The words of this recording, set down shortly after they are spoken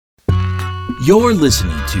You're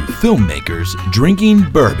listening to Filmmakers Drinking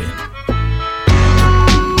Bourbon.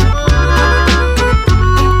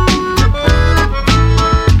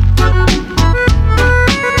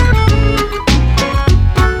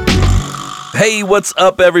 Hey, what's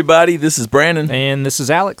up, everybody? This is Brandon. And this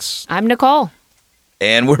is Alex. I'm Nicole.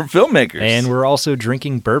 And we're filmmakers. And we're also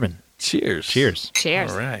drinking bourbon. Cheers. Cheers.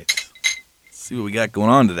 Cheers. All right. Let's see what we got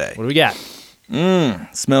going on today. What do we got?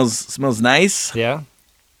 Smells nice. Yeah.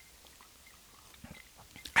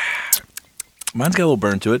 Mine's got a little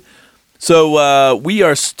burn to it. So we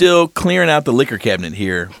are still clearing out the liquor cabinet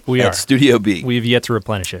here at Studio B. We've yet to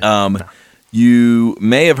replenish it. You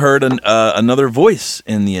may have heard another voice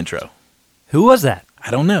in the intro. Who was that?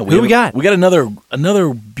 I don't know. Who we got? We got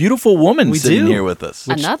another beautiful woman sitting here with us.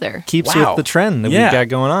 Another. Keeps with the trend that we've got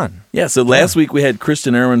going on. Yeah, so last week we had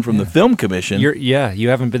Kristen Irwin from the Film Commission. You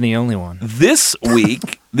haven't been the only one. This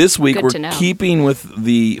week we're keeping with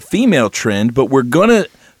the female trend, but we're going to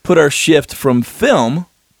put our shift from film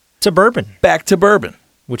to bourbon. Back to bourbon.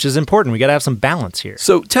 Which is important. We got to have some balance here.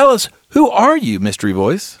 So tell us, who are you, Mystery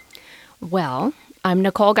Voice? Well, I'm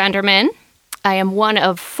Nicole Gunderman. I am one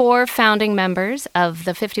of 4 founding members of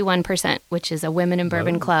the 51%, which is a women in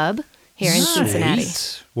bourbon club here in Cincinnati.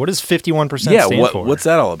 What does 51% stand for? What's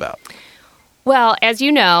that all about? Well, as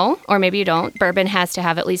you know, or maybe you don't, bourbon has to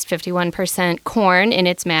have at least 51% corn in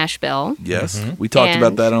its mash bill. Yes, we talked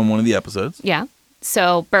about that on one of the episodes. Yeah.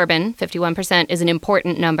 So bourbon, 51%, is an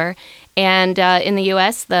important number. And in the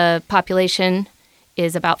U.S., the population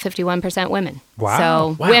is about 51% women. Wow.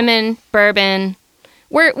 So women, bourbon,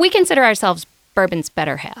 we consider ourselves bourbon's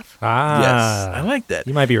better half. Yes, I like that.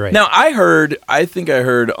 You might be right. Now, I think I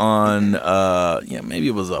heard on, maybe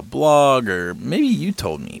it was a blog or maybe you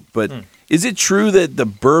told me, but is it true that the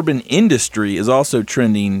bourbon industry is also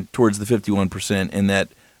trending towards the 51% and that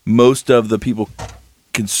most of the people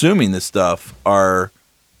consuming this stuff are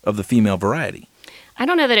of the female variety? I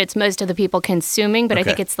don't know that it's most of the people consuming, but I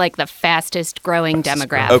think it's like the fastest growing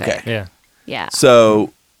demographic. Okay. Yeah.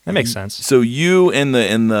 So that makes sense. So you and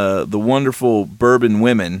the wonderful bourbon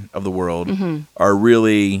women of the world are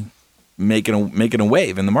really making a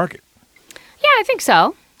wave in the market. Yeah, I think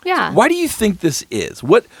so. Yeah. So why do you think this is?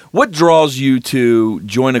 What draws you to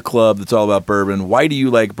join a club that's all about bourbon? Why do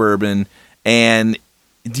you like bourbon? And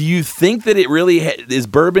do you think that it really is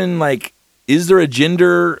bourbon like? Is there a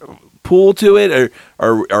gender pool to it?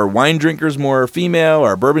 Or are wine drinkers more female?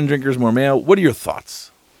 Are bourbon drinkers more male? What are your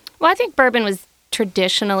thoughts? Well, I think bourbon was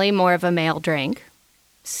traditionally more of a male drink.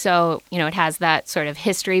 So, it has that sort of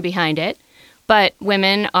history behind it. But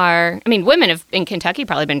women have in Kentucky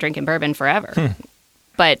probably been drinking bourbon forever.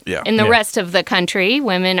 But in the rest of the country,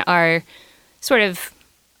 women are sort of,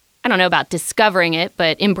 I don't know about discovering it,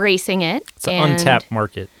 but embracing it. It's an untapped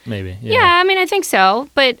market, maybe. Yeah, I think so.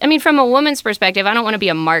 But from a woman's perspective, I don't want to be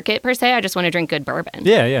a market per se. I just want to drink good bourbon.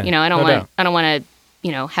 Yeah. I don't want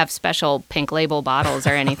to have special pink label bottles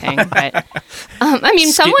or anything. But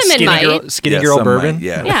some women might. Skinny girl bourbon.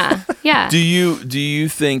 Yeah. Do you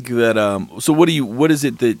think that? So what is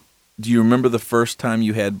it that? Do you remember the first time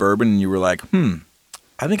you had bourbon and you were like,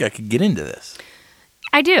 I think I could get into this?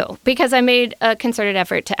 I do, because I made a concerted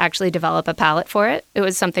effort to actually develop a palate for it. It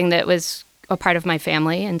was something that was a part of my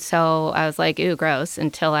family, and so I was like, ooh, gross,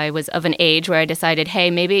 until I was of an age where I decided,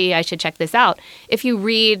 hey, maybe I should check this out. If you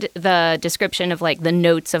read the description of, like, the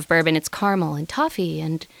notes of bourbon, it's caramel and toffee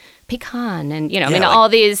and pecan and, all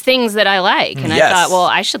these things that I like. And I thought, well,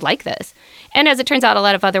 I should like this. And as it turns out, a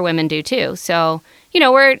lot of other women do, too. So,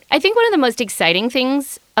 I think one of the most exciting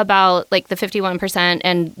things about, like, the 51%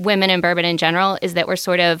 and women in bourbon in general is that we're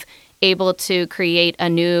sort of able to create a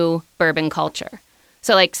new bourbon culture.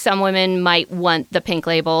 So, like, some women might want the pink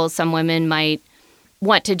label, some women might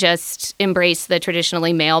want to just embrace the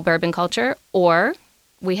traditionally male bourbon culture, or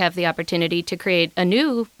we have the opportunity to create a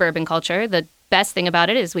new bourbon culture. The best thing about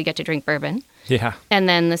it is we get to drink bourbon. Yeah. And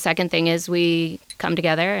then the second thing is we come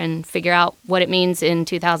together and figure out what it means in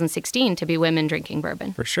 2016 to be women drinking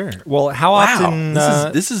bourbon. For sure. Well, how often...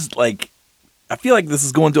 This is like... I feel like this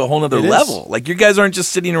is going to a whole other level. Like, you guys aren't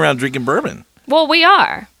just sitting around drinking bourbon. Well, we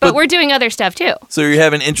are, but we're doing other stuff, too. So you're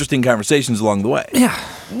having interesting conversations along the way. Yeah.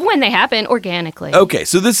 When they happen, organically. Okay,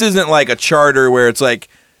 so this isn't like a charter where it's like,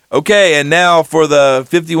 okay, and now for the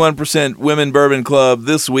 51% Women Bourbon Club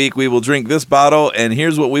this week, we will drink this bottle, and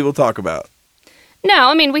here's what we will talk about.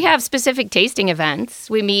 No, we have specific tasting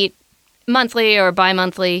events. We meet monthly or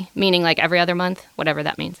bi-monthly, meaning like every other month, whatever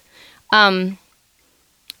that means.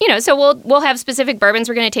 So we'll have specific bourbons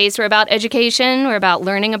we're going to taste. We're about education. We're about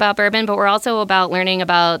learning about bourbon, but we're also about learning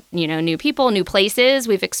about, new people, new places.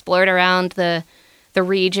 We've explored around the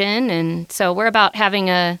region. And so we're about having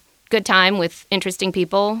a good time with interesting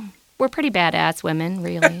people. We're pretty badass women,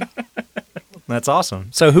 really. That's awesome.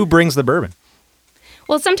 So who brings the bourbon?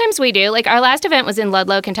 Well, sometimes we do. Like our last event was in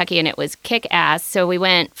Ludlow, Kentucky, and it was kick-ass. So we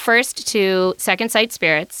went first to Second Sight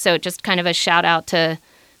Spirits. So just kind of a shout out to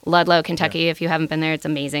Ludlow, Kentucky. If you haven't been there, it's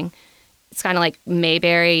amazing. It's kind of like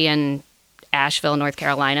Mayberry and Asheville, North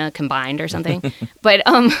Carolina combined or something. But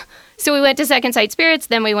so we went to Second Sight Spirits.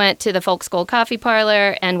 Then we went to the Folk School Coffee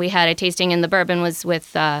Parlor, and we had a tasting. And the bourbon was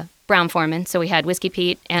with Brown Foreman. So we had Whiskey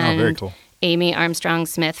Pete and very cool. Amy Armstrong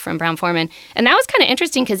Smith from Brown Foreman. And that was kind of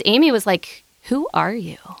interesting because Amy was like, "Who are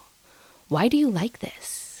you? Why do you like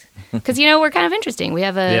this?" Because, we're kind of interesting. We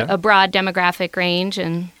have a broad demographic range,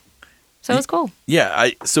 and so it was cool. Yeah.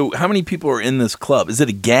 So how many people are in this club? Is it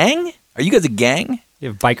a gang? Are you guys a gang? You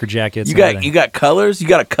have biker jackets. You got colors? You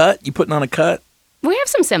got a cut? You putting on a cut? We have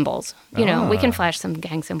some symbols. We can flash some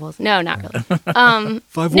gang symbols. No, not really.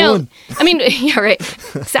 5-1. No, I mean, yeah, right.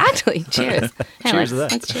 Exactly. Cheers. Hey, Cheers to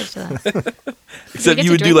that. Let's cheers to that. Except get you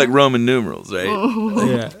to would do drink like them? Roman numerals, right?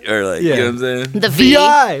 Yeah. Or like, Yeah. you know what I'm saying? The V.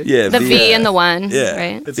 VI. Yeah. The V and the 1. Yeah.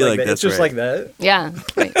 Right? I feel like that's just right. like that. Yeah.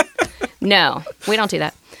 Right. No, we don't do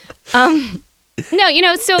that.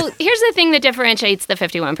 No, so here's the thing that differentiates the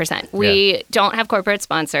 51%. We don't have corporate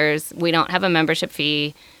sponsors. We don't have a membership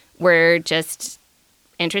fee. We're just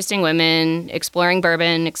interesting women exploring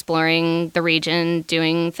bourbon, exploring the region,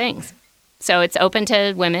 doing things. So it's open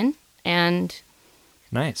to women and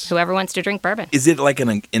Nice. whoever wants to drink bourbon. Is it like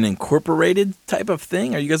an incorporated type of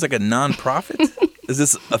thing? Are you guys like a nonprofit? Is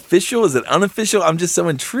this official? Is it unofficial? I'm just so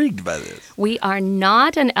intrigued by this. We are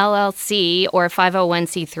not an LLC or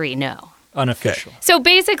 501c3, no. Unofficial. So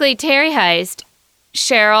basically, Terry Heist,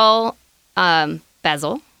 Cheryl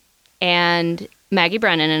Bezel, and Maggie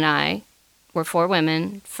Brennan and I were 4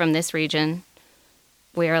 women from this region.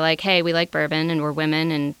 We are like, hey, we like bourbon, and we're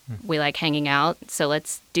women, and we like hanging out, so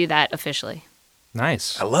let's do that officially.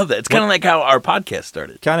 Nice. I love that. It's kind of like how our podcast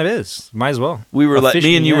started. Kind of is. Might as well. We were like,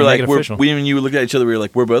 me and you were like, make it official. we and you looked at each other. We were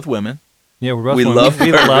like, we're both women. Yeah, we're both we women. love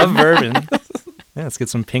we bourbon. love bourbon. Yeah, let's get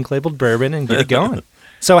some pink labeled bourbon and get it going.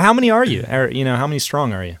 So how many are you? Or, how many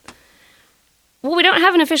strong are you? Well, we don't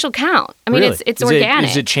have an official count. I mean, Really? it's Is organic.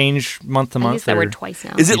 Does it change month to I month? used that or- word twice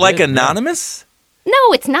now. Is it You like did, yeah. anonymous? No,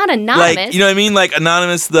 it's not anonymous. Like, you know what I mean? Like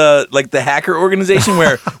anonymous, the hacker organization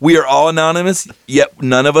where we are all anonymous, yet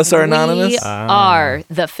none of us are anonymous. We are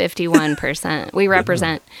the 51%. We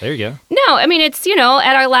represent. There you go. No, I mean, it's, at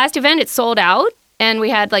our last event, it sold out. And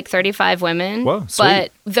we had like 35 women. Whoa,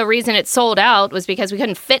 sweet. But the reason it sold out was because we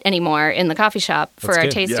couldn't fit anymore in the coffee shop for That's our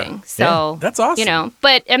good. tasting. Yeah. So That's awesome.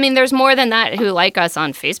 But I mean, there's more than that who like us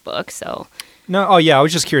on Facebook. So No, oh yeah, I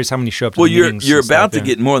was just curious how many show up to Well, the you're meetings you're and stuff, about to yeah.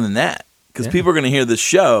 get more than that because Yeah. people are going to hear this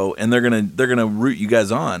show and they're gonna root you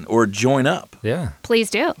guys on or join up. Yeah.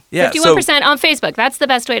 please do. Yeah, 51% on Facebook. That's the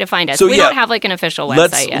best way to find us. So, we yeah, don't have like an official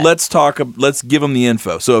website yet. Let's give them the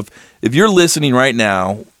info. So if you're listening right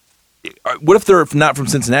now, what if they're not from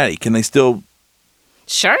Cincinnati? Can they still?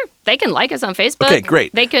 Sure, they can like us on Facebook. Okay,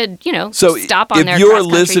 great. They could, So stop on if their you're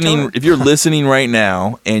cross-country listening, tour. if you're listening right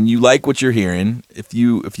now and you like what you're hearing, if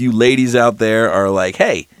you ladies out there are like,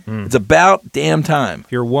 hey, it's about damn time.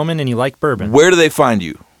 If you're a woman and you like bourbon, Where do they find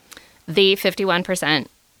you? The 51%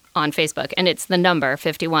 on Facebook, and it's the number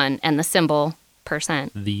 51 and the symbol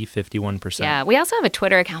 %. the 51%. Yeah, we also have a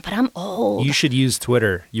Twitter account, but I'm old. You should use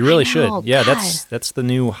Twitter. You really know, should. Yeah, God. that's the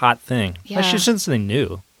new hot thing. Yeah. That's just something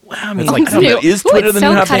new. Wow, I mean, It's like I don't know. new. Is Ooh, Twitter it's the so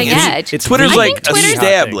new hot cutting thing? edge. It's Twitter's the like think Twitter's-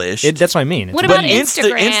 established. That's what I mean. It's What a- about But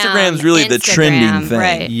Instagram? Instagram's really the trending thing.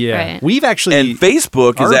 Right, Yeah, right. we've actually And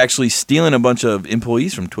Facebook is Our- actually stealing a bunch of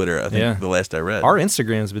employees from Twitter, I think, Yeah. the last I read. our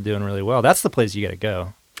Instagram's been doing really well. That's the place you got to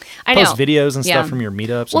go. I know. Post videos and Yeah. stuff from your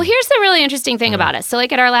meetups. Well, and- here's the really interesting thing about us. So,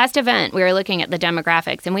 like at our last event, we were looking at the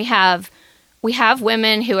demographics, and we have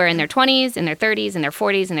women who are in their 20s, in their 30s, in their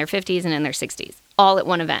 40s, in their 50s, and in their 60s, all at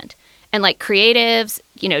one event. And like creatives,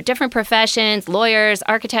 different professions, lawyers,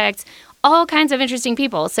 architects, all kinds of interesting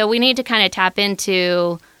people. So we need to kind of tap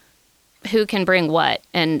into who can bring what.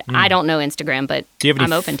 And I don't know Instagram, but do you have any,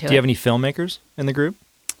 I'm open to it. Do you have any filmmakers in the group?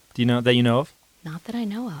 Do you know that you know of? Not that I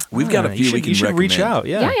know of. We've got a Yeah, few you we should, can you should recommend. reach out.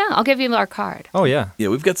 Yeah. Yeah, I'll give you our card. Oh yeah. Yeah,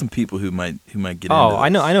 we've got some people who might get into Oh, this. I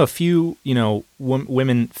know a few,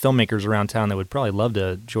 women filmmakers around town that would probably love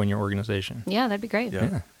to join your organization. Yeah, that'd be great. Yeah.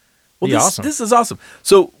 Yeah. Well, Be awesome. This is awesome.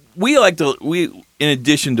 So we in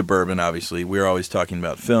addition to bourbon, obviously, we're always talking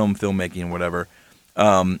about filmmaking, whatever.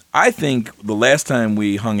 I think the last time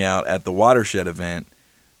we hung out at the Watershed event,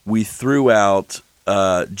 we threw out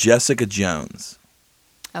Jessica Jones.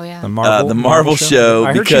 Oh yeah. The Marvel show.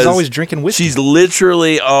 I heard she's always drinking whiskey. She's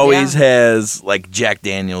literally always has like Jack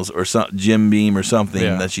Daniels or some Jim Beam or something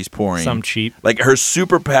that she's pouring. Some cheap. Like her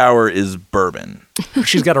superpower is bourbon.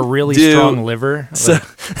 She's got a really strong liver. So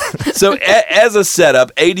as a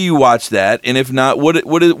setup, do you watch that? And if not, what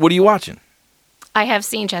are you watching? I have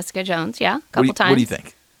seen Jessica Jones, a couple times. What do you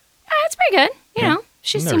think? It's pretty good. You know,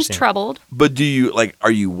 she seems troubled. But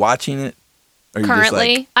are you watching it? Or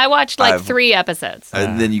Currently, I watched 3 episodes.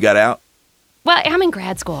 And then you got out? Well, I'm in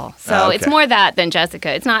grad school, so it's more that than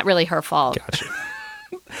Jessica. It's not really her fault. Gotcha.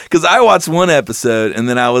 Because I watched 1 episode, and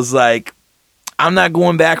then I was like, I'm not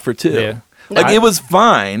going back for 2. Yeah. It was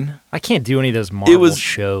fine. I can't do any of those Marvel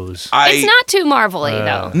shows. It's not too Marvel-y,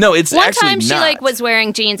 though. No, it's One actually time she not. was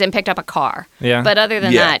wearing jeans and picked up a car. Yeah. But other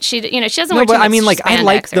than that, she doesn't wear No, too but much I mean, like, I spandex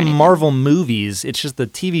like or the anything. Marvel movies. It's just the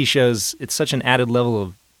TV shows. It's such an added level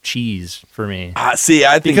of cheese for me. See,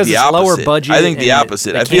 I think because the it's opposite. lower budget. I think the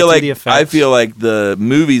opposite. I feel like the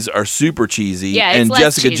movies are super cheesy, Yeah, it's and less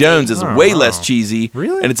Jessica cheesy. Jones is way less cheesy.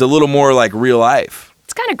 Really? And it's a little more like real life.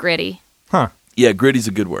 It's kind of gritty. Huh. Yeah, gritty's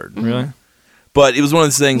a good word. Really? But it was one of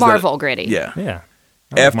those things Marvel gritty. Yeah. Yeah.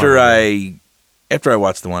 After I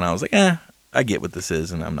watched the one, I was like, I get what this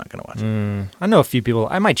is, and I'm not going to watch it. I know a few people.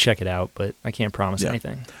 I might check it out, but I can't promise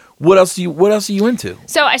anything. What else are you into?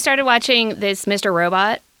 So I started watching this Mr.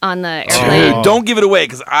 Robot on the airplane. Dude, don't give it away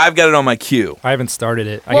because I've got it on my queue. I haven't started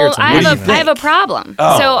it. I hear it's I amazing. have a problem.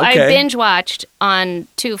 Oh, so okay. I binge watched on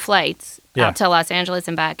 2 flights Yeah. out to Los Angeles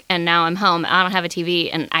and back, and now I'm home. I don't have a TV,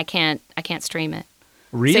 and I can't stream it.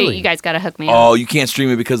 Really? So you guys got to hook me up. Oh, you can't stream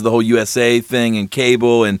it because of the whole USA thing and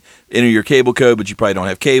cable and enter your cable code, but you probably don't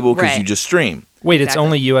have cable because you just stream. Wait, it's Exactly.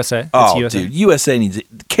 only USA? It's Oh, USA? dude, USA needs it.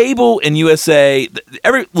 Cable and USA.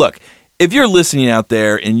 Look, if you're listening out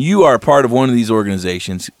there and you are a part of one of these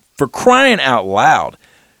organizations, for crying out loud,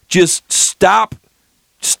 just stop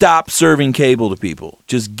serving cable to people.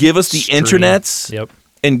 Just give us the Stream. internets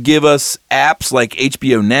and give us apps like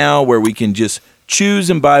HBO Now where we can just choose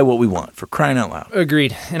and buy what we want, for crying out loud.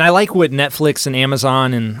 Agreed. And I like what Netflix and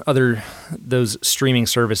Amazon and other those streaming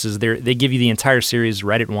services, they give you the entire series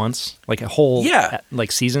right at once, like a whole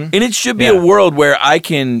season. And it should be a world where I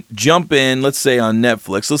can jump in, let's say on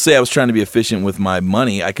Netflix. Let's say I was trying to be efficient with my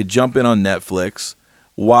money. I could jump in on Netflix,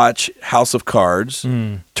 watch House of Cards,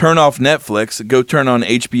 turn off Netflix, go turn on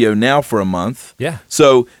HBO Now for a month. Yeah.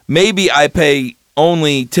 So maybe I pay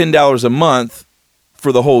only $10 a month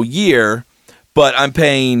for the whole year, but I'm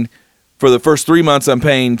paying for the first 3 months, I'm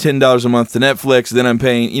paying $10 a month to Netflix. Then I'm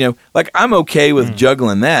paying, I'm okay with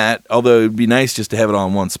juggling that, although it'd be nice just to have it all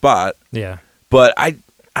in one spot. Yeah. But I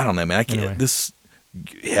don't know, man. I can't.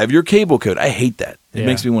 Have your cable code. I hate that. It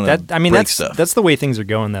makes me want to break stuff. That's the way things are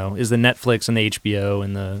going, though, is the Netflix and the HBO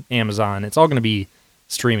and the Amazon. It's all going to be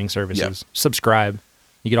streaming services. Yep. Subscribe.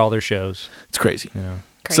 You get all their shows. It's crazy.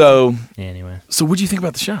 Crazy. So, anyway. So what do you think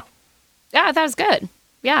about the show? Yeah, that was good.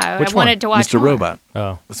 Yeah, Which I wanted to watch Mr. more. Robot.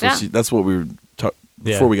 Oh. That's what we were talking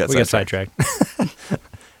before we got sidetracked.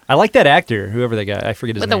 I like that actor, whoever that guy. I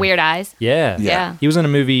forget his name. With the weird eyes. Yeah. He was in a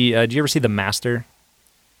movie. Did you ever see The Master?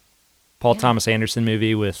 Paul Thomas Anderson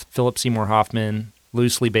movie with Philip Seymour Hoffman,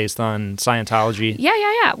 loosely based on Scientology.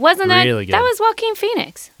 Yeah. Wasn't that really good? That was Joaquin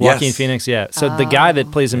Phoenix. Joaquin Phoenix, yeah. So the guy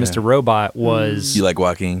that plays in Mr. Robot was... You like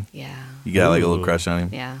Joaquin? Yeah. You got like a little crush on him?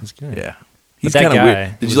 Yeah. That's good. Yeah. He's kind of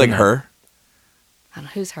weird. Did you like Her? I don't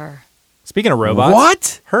know. Who's Her? Speaking of robots.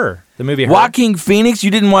 What? Her. The movie Her. Joaquin Phoenix?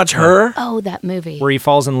 You didn't watch Her? Oh, that movie. Where he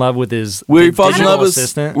falls in love with his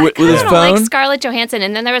assistant. With his phone? Like Scarlett Johansson.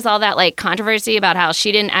 And then there was all that like controversy about how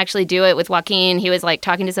she didn't actually do it with Joaquin. He was like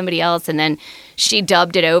talking to somebody else and then she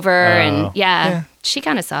dubbed it over. And she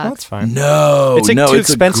kind of sucks. Well, that's fine. No. It's too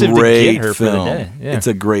expensive to get her for the day. Yeah. It's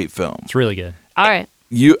a great film. It's really good. All right.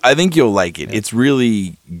 I think you'll like it. Yeah. It's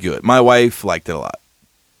really good. My wife liked it a lot.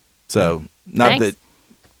 So, not that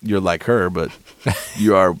you're like her, but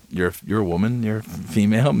you're a woman, you're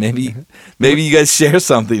female. Maybe you guys share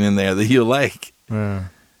something in there that you'll like. Anyway,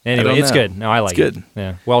 it's good. No, I like it. Good.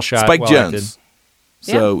 Yeah. Well shot. Spike well Jonze. Acted.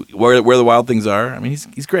 So, Where the Wild Things Are. I mean,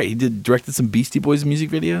 he's great. He directed some Beastie Boys music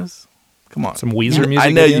videos. Come on. Some Weezer music videos.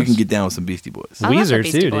 I know you can get down with some Beastie Boys. Weezer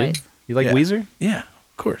too, dude. You like Weezer? Yeah,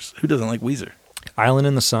 of course. Who doesn't like Weezer? Island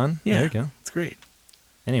in the Sun. Yeah, there you go. It's great.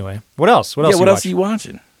 Anyway, what else? What else are you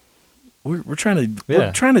watching? We're trying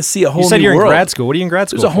to see a whole new world. You said you're in grad school. What are you in grad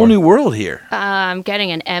school? There's a whole new world here. I'm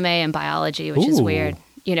getting an MA in biology, which is weird.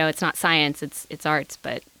 It's not science, it's arts,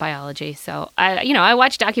 but biology. So I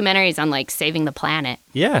watch documentaries on like saving the planet.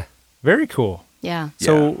 Yeah, very cool. Yeah.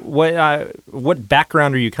 So what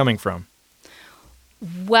background are you coming from?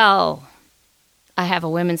 Well, I have a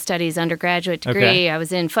women's studies undergraduate degree. Okay. I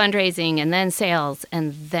was in fundraising and then sales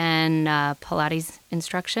and then Pilates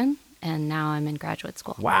instruction. And now I'm in graduate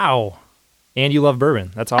school. Wow. And you love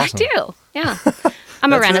bourbon. That's awesome. I do. Yeah. I'm a That's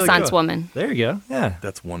really Renaissance cool. woman. There you go. Yeah.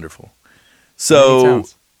 That's wonderful. Many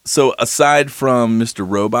So aside from Mr.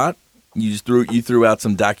 Robot, you threw out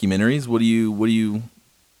some documentaries. What do you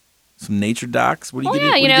some nature docs? What do you get, Yeah,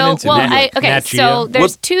 what do you you know, get into? well, Nat so Geo?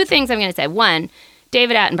 there's What- 2 things I'm going to say. 1,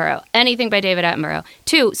 David Attenborough. Anything by David Attenborough.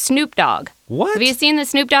 2, Snoop Dogg. What? Have you seen the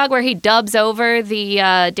Snoop Dogg where he dubs over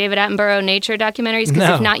the David Attenborough nature documentaries? Because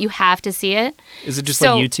No. if not, you have to see it. Is it just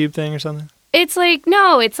So- like YouTube thing or something? It's like,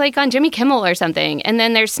 no, it's like on Jimmy Kimmel or something. And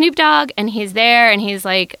then there's Snoop Dogg and he's there and he's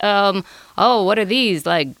like, oh, what are these?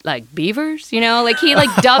 Like beavers? You know, like he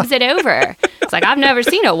like dubs it over. It's like, I've never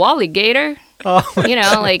seen a Wally Gator. Oh, You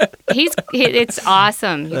know, like it's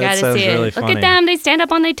awesome. You That got to sounds see it. really Look funny. at them. They stand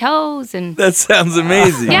up on their toes and That sounds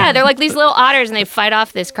amazing. yeah, they're like these little otters and they fight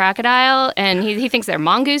off this crocodile and he thinks they're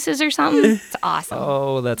mongooses or something. It's awesome.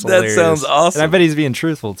 Oh, that's That hilarious. sounds awesome. And I bet he's being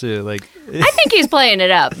truthful too. Like, I think he's playing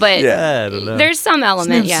it up, but Yeah. I don't know. there's some element,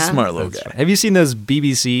 Snoop's yeah. a smart little That's guy. funny. Have you seen those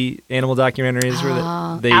BBC animal documentaries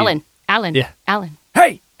where they Alan. Yeah. Alan.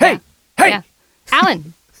 Hey, Yeah. hey. Yeah.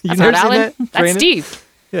 Alan. You That's never not seen Alan. that? That's Training? Steve.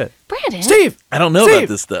 Yeah. Brandon. Steve. I don't know Steve. about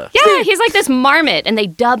this stuff. Yeah, he's like this marmot, and they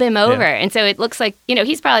dub him over, Yeah. and so it looks like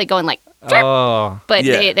he's probably going like, "Chirp," Oh. but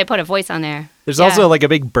Yeah. they put a voice on there. There's Yeah. also like a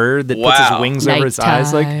big bird that puts his Wow. wings over his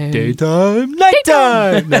eyes, like Nighttime. daytime,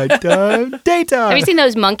 nighttime, nighttime, daytime. Have you seen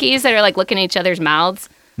those monkeys that are like looking at each other's mouths?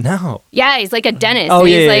 No. Yeah, he's like a dentist. Oh, and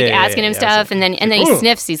he's yeah, like yeah, yeah, asking him yeah, stuff, I've and then he Ugh.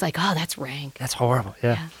 sniffs. He's like, "Oh, that's rank." That's horrible.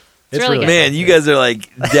 Yeah. It's really good. Man, you guys are like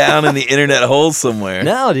down in the internet hole somewhere.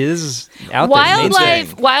 No, dude, this is out there.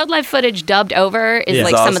 Wildlife footage dubbed over is Yeah.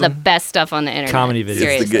 like It's some of the awesome. best stuff on the internet. Comedy videos.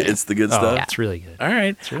 Seriously. It's the good Oh, stuff. it's really good. All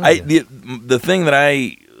right. really good. The thing that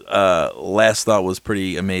I last thought was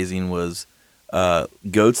pretty amazing was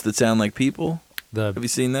goats that sound like people. Have The you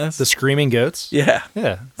seen this? screaming goats. Yeah.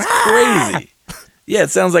 Yeah. It's crazy. Yeah, it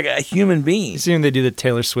sounds like a human being. You see when they do the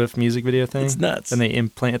Taylor Swift music video thing? It's nuts. And they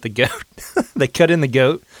implant the goat. They cut in the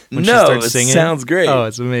goat when she No, starts it singing. sounds great. Oh,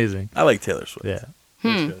 it's amazing. I like Taylor Swift.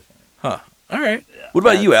 Yeah. Huh. All right. What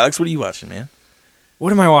about you, Alex? What are you watching, man?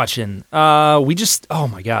 What am I watching? Oh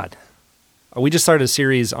my God. We just started a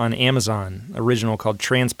series on Amazon, original called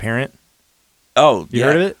Transparent. Oh, You yeah.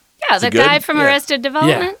 heard of it? Yeah, Is the it good? guy from Yeah. Arrested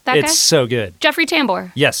Development. That it's guy, so good. Jeffrey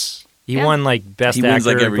Tambor. Yes. He Yeah. won like Best He wins,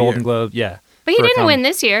 Actor, like, every Golden year. Globe. Yeah. But he For a didn't win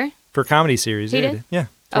this year. For a comedy series. He yeah, did? Yeah.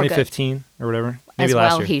 Oh, good. 2015 or whatever. Maybe As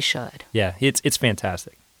last well, year. he should. Yeah, it's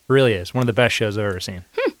fantastic. It really is. One of the best shows I've ever seen.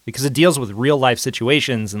 Because it deals with real life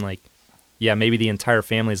situations and like, yeah, maybe the entire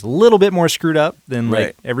family is a little bit more screwed up than Right.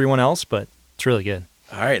 like everyone else, but it's really good.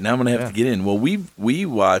 All right, now I'm gonna have to get in. Well, we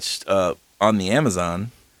watched on the Amazons.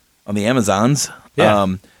 Yeah.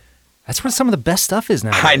 That's where some of the best stuff is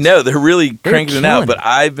now. I know they're really They're cranking it out, killing but it.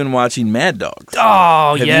 I've been watching Mad Dogs.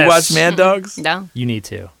 Oh, Have yes. you watched Mad Dogs? No. You need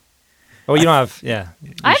to. Oh, you don't have, yeah.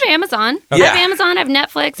 I have Amazon. I Yeah. have Amazon. I have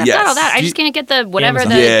Netflix. I've Yes. got all that. I Do just can't get the whatever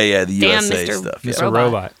Amazon. the Yeah, the damn USA Mr. stuff. Yeah. Mr.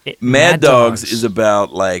 Robot. Mad Dogs is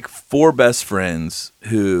about like 4 best friends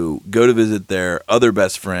who go to visit their other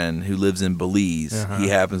best friend who lives in Belize. Uh-huh. He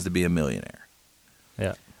happens to be a millionaire.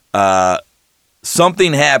 Yeah.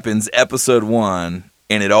 Something happens episode 1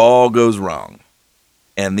 and it all goes wrong.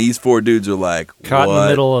 And these 4 dudes are like, Caught in the "What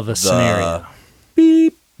middle of a the scenario."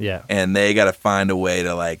 beep?" Yeah. And they got to find a way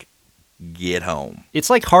to like get home. It's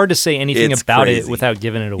like hard to say anything It's about it crazy. without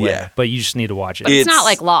giving it away, Yeah. but you just need to watch it. But it's It's- not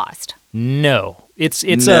like Lost. No. It's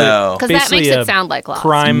No. a 'Cause that basically makes it a sound like Lost.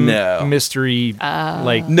 crime No. mystery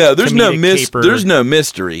like No, there's no comedic caper. there's no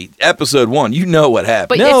mystery. Episode 1, you know what happened.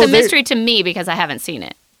 But No, it's a there- mystery to me because I haven't seen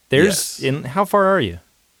it. There's Yes. how far are you?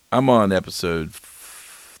 I'm on episode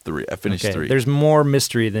 3. I finished 3. There's more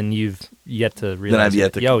mystery than you've yet to realize. Then I've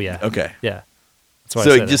yet to. Oh yeah. Okay. Yeah. That's why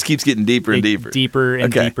So I it said just keeps getting deeper and deeper. Deeper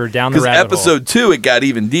and Okay. deeper down the Because rabbit hole. episode 2, it got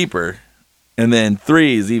even deeper, and then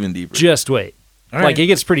 3 is even deeper. Just wait. All Like right. it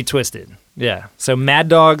gets pretty twisted. Yeah. So Mad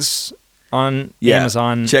Dogs on Yeah.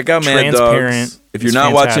 Amazon. Check out Mad Transparent. Dogs. If you're is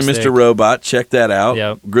not watching fantastic. Mr. Robot, check that out.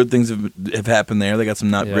 Yep. Good things have happened there. They got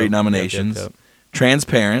some Yep, great yep, nominations. yep, yep.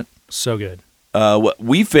 Transparent. So good.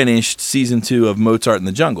 We finished season 2 of Mozart in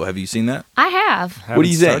the Jungle. Have you seen that? I have. What do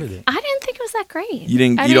you Haven't think? started it. I didn't think it was that great. You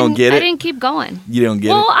don't get it? I didn't keep going. You don't get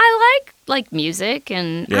Well, it? I like music,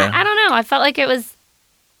 and Yeah. I don't know. I felt like it was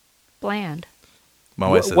bland. My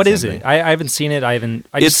wife said What the is same it? thing. I haven't seen it. I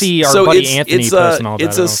just see our buddy Anthony posting all about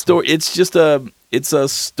it's it. a story. It's just a. It's a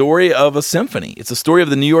story of a symphony. It's a story of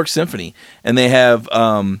the New York Symphony, and they have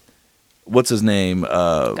what's his name?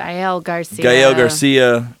 Gael Garcia. Gael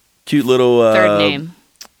Garcia, cute little Third name.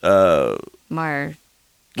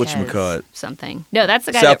 Whatchamacallit? Something. No, that's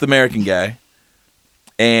the guy. South American guy.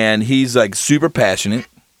 And he's like super passionate.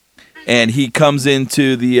 And he comes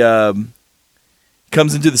into the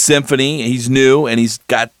symphony. And he's new, and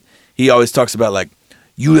he always talks about like,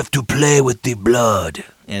 you have to play with the blood,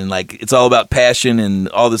 and like it's all about passion and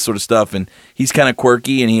all this sort of stuff. And he's kind of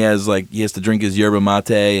quirky, and he has to drink his yerba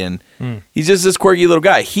mate, and he's just this quirky little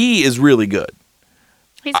guy. He is really good.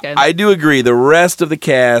 He's good. I do agree. The rest of the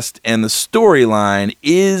cast and the storyline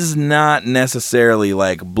is not necessarily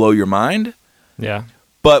like blow your mind. Yeah.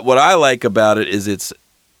 But what I like about it is it's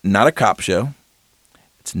not a cop show.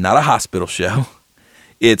 It's not a hospital show.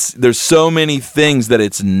 There's so many things that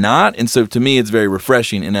it's not, and so to me it's very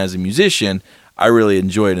refreshing, and as a musician, I really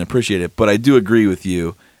enjoy it and appreciate it. But I do agree with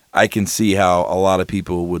you. I can see how a lot of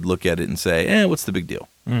people would look at it and say, what's the big deal?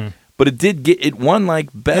 But it won like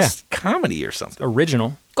best comedy or something.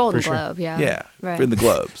 Original. Golden for sure. Globe, yeah. Yeah, Right. in the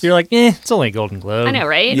Globes. You're like, it's only a Golden Globe. I know,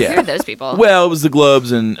 right? Yeah. Who are those people? Well, it was the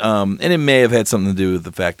Globes, and it may have had something to do with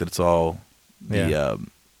the fact that it's all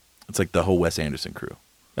it's like the whole Wes Anderson crew.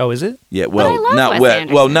 Oh, is it? Yeah, I well, love not Wes Wes.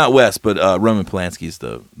 Anderson. Well, not Wes, but Roman Polanski's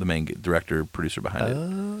the main director, producer behind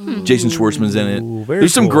it. Jason Schwartzman's in it. very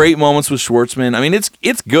There's some cool. great moments with Schwartzman. I mean,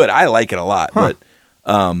 it's good. I like it a lot, but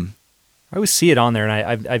I always see it on there,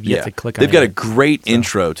 and I've yet to click on it. they've got a great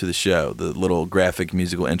intro to the show. The little graphic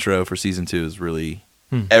musical intro for season 2 is really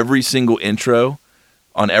every single intro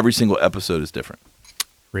on every single episode is different.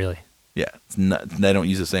 Really? Yeah, they don't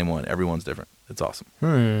use the same one. Everyone's different. It's awesome.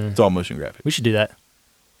 It's all motion graphic. We should do that.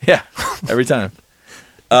 Yeah, every time.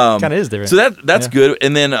 Kind of is different. So that's good.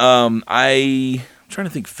 And then I'm trying to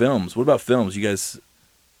think films. What about films? You guys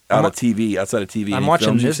outside of TV? I'm any watching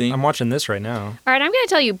films you've this. seen? I'm watching this right now. All right, I'm going to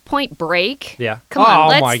tell you Point Break. Yeah. Come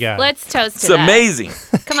on. Oh my god. Let's toast to It's that. amazing.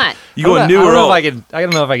 Come on. You going new or old? I don't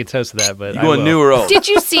know if I could toast to that, but You going new or old? Did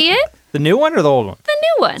you see it? the new one or the old one? The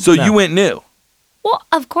new one. So No. you went new. Well,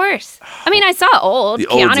 of course. I mean, I saw old. The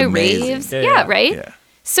old's Keanu amazing. Reeves. Yeah, Yeah, yeah. right? Yeah.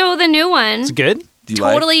 So the new one, It's good. Do you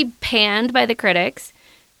like? totally panned by the critics.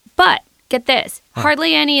 But get this,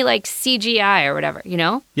 hardly any like CGI or whatever, you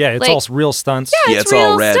know? Yeah, it's Like- all real stunts. Yeah, Yeah, it's it's all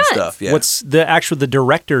real rad stunts. stuff. Yeah. What's the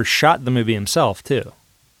director shot the movie himself too.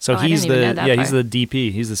 So Oh, I he's didn't even know that he's part. the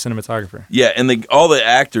DP. He's the cinematographer. Yeah, and all the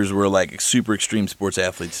actors were like super extreme sports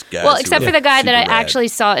athletes guys. Well, who except were for the guy that I super rad. actually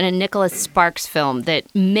saw in a Nicholas Sparks film that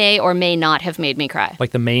may or may not have made me cry. Like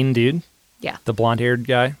the main dude, Yeah. the blonde-haired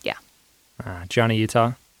guy, Yeah. Johnny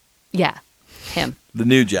Utah. Yeah. Him. The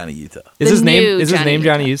new Johnny Utah. Is The his name new is his Johnny name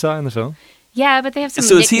Johnny Utah. Utah in the film? Yeah, but they have some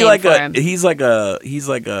So is he nickname like for him. he's like a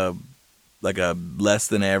less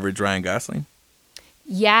than average Ryan Gosling?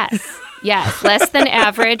 Yes. Yes, less than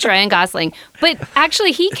average Ryan Gosling. But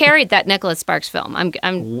actually he carried that Nicholas Sparks film.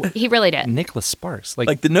 He really did. Nicholas Sparks.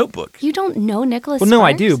 Like The Notebook. You don't know Nicholas well, Sparks? no,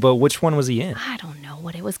 I do, but which one was he in? I don't know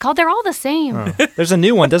what it was called. They're all the same. Oh. There's a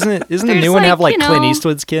new one, doesn't it? Isn't the There's new one have like, like you Clint know-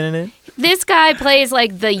 Eastwood's kid in it? This guy plays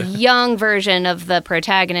like the young version of the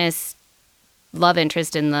protagonist's love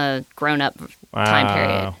interest in the grown-up time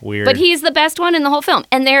period. Weird. But he's the best one in the whole film.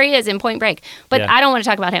 And there he is in Point Break. But Yeah. I don't want to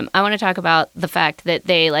talk about him. I want to talk about the fact that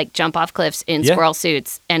they like jump off cliffs in Yeah. squirrel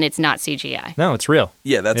suits and it's not CGI. No, it's real.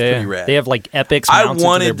 Yeah, that's Yeah, pretty rad. They have like epics. I mounts into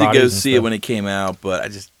wanted their to go bodies and see it stuff. when it came out, but I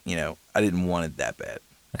just, I didn't want it that bad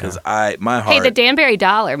because my Hey, heart. the Danbury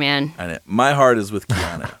dollar, man. I know, my heart is with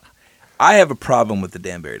Keanu. I have a problem with the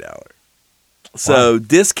Danbury dollar. So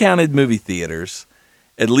discounted movie theaters,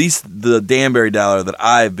 at least the Danbury dollar that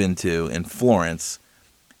I've been to in Florence,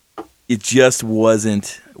 it just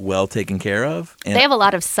wasn't well taken care of. And They have a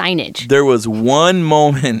lot of signage. there was one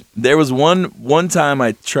moment. There was one time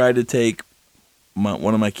I tried to take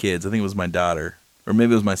one of my kids. I think it was my daughter, or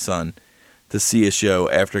maybe it was my son, to see a show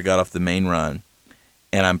after I got off the main run,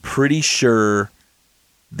 and I'm pretty sure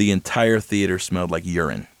the entire theater smelled like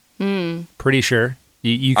urine. Pretty sure.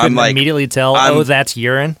 You I'm couldn't like- immediately tell, I'm- that's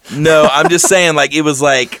urine? No, I'm just saying, like it was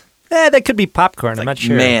like, That could be popcorn. I'm not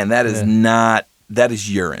sure. man, that is not. That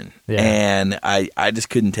is urine, Yeah. and I just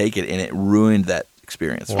couldn't take it, and it ruined that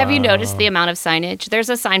experience. Have you noticed the amount of signage? There's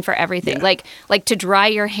a sign for everything. Yeah. Like to dry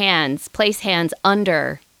your hands, place hands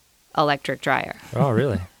under electric dryer. Oh,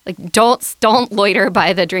 really? Like don't loiter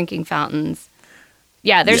by the drinking fountains.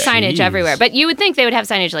 Yeah, there's Yeah. signage Jeez. everywhere. But you would think they would have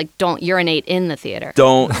signage like don't urinate in the theater.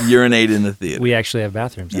 Don't urinate in the theater. We actually have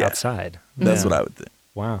bathrooms Yeah. outside. That's Yeah. what I would think.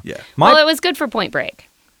 Wow. Yeah. Well, it was good for Point Break.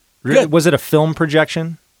 Good. Was it a film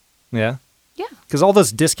projection? Yeah. Yeah. Because all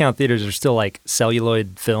those discount theaters are still like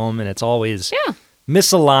celluloid film, and it's always Yeah.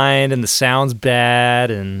 misaligned, and the sound's bad,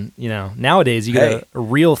 and nowadays you Hey. go to a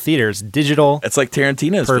real theaters, digital. It's like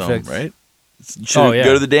Tarantino's Perfect. film, right? You should yeah.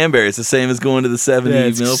 go to the Danbury. It's the same as going to the 70 Yeah,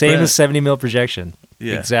 it's mil same press. as 70 mil projection.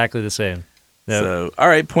 Yeah. Exactly the same. Yep. So, all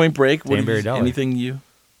right, Point Break. What Danbury Dollar. anything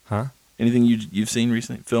you've seen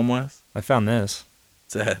recently, film wise? I found this.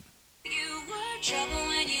 What's that?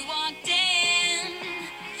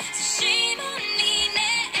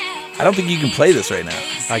 I don't think you can play this right now.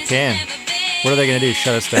 I can. What are they going to do?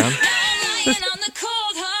 Shut us down?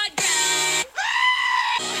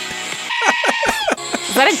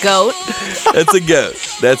 Is that a goat? That's a goat.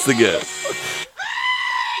 That's the goat.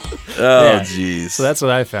 Oh, Yeah. jeez. So that's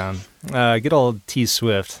what I found. Good old T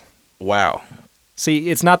Swift. Wow. See,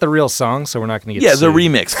 it's not the real song, so we're not going to get Yeah, it's a sued.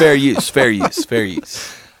 remix. Fair use. Fair use. Fair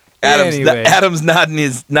use. Anyway. Adam's nodding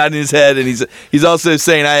his head, and he's also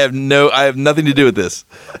saying, I have nothing to do with this.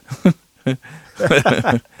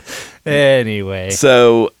 Anyway.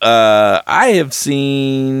 So I have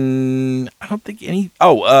seen. I don't think any.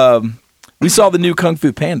 We saw the new Kung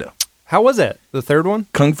Fu Panda. How was it? The third one?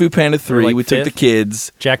 Kung Fu Panda 3. like We took the fifth?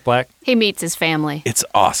 kids. Jack Black? He meets his family. It's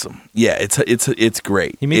awesome. Yeah, it's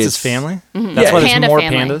great. He meets his It's- family? Mhm. That's Yeah. why there's Panda more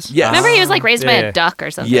family. pandas? Yes. Remember, he was like raised by Yeah. a duck or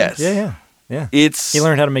something. Yes. Yeah. It's. He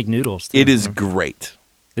learned how to make noodles. Too. It is great.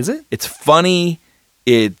 Is it? It's funny.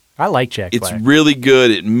 I like Jack It's Black. really good.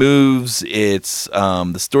 It moves. It's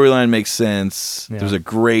the storyline makes sense. Yeah. There's a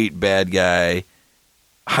great bad guy.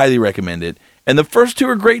 Highly recommend it. And the first two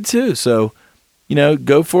are great too. So,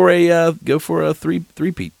 go for a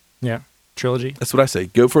three-peat. Yeah. Trilogy. That's what I say.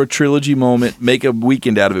 Go for a trilogy moment. Make a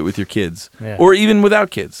weekend out of it with your kids, Yeah. or even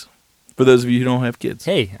without kids. For those of you who don't have kids.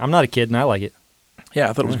 Hey, I'm not a kid and I like it. Yeah,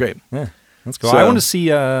 I thought it was great. Yeah. That's cool. So- I want to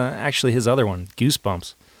see actually his other one,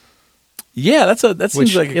 Goosebumps. Yeah, that seems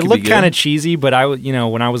Which like it looked kind of cheesy, but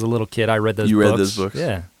when I was a little kid, I read those You books. read those books?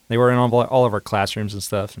 Yeah. They were in all of our classrooms and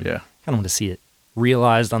stuff. And Yeah. I kind of want to see it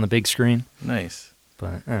realized on the big screen, nice.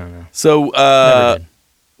 but I don't know. So, Never did.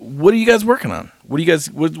 what are you guys working on?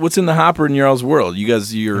 What's in the hopper in y'all's world?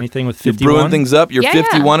 You're Anything with you're 51? brewing things up. You're Yeah,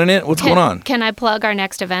 51 in it. What's Can- going on? Can I plug our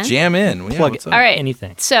next event? Jam in. Yeah, Plug what's it. up? All right.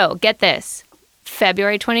 Anything. So get this.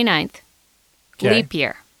 February 29th, 'Kay. leap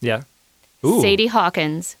year. Yeah. Ooh. Sadie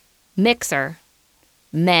Hawkins, mixer,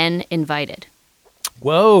 men invited.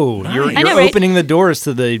 Whoa. Nice. You're I know, right? opening the doors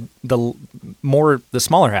to the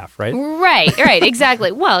smaller half, right? Right,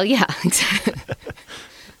 exactly. Well, yeah, exactly.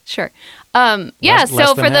 Sure. Yeah, Less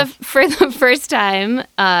so than for the first time,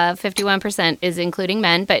 51% is including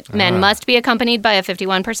men, but men must be accompanied by a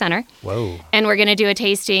 51%er. Whoa. And we're going to do a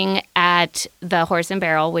tasting at the Horse and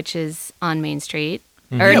Barrel, which is on Main Street.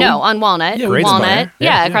 Or Yeah, no, on Walnut. yeah, Great Walnut. spot.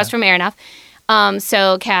 Yeah, Yeah. across from Aronoff.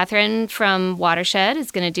 So Catherine from Watershed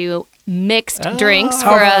is going to do mixed drinks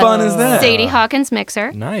How for a fun is that? Sadie Hawkins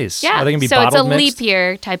mixer. Nice. Yeah, Are they going to be so it's a bottled mixed? leap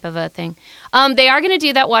year type of a thing. They are going to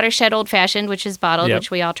do that Watershed Old Fashioned, which is bottled, Yep.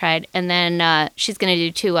 which we all tried, and then she's going to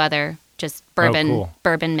do two other just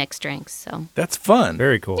bourbon mixed drinks. So That's fun.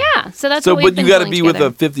 Very cool. yeah, so that's So, what we've but you been got to pulling be with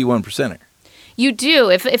together. a 51%er. You do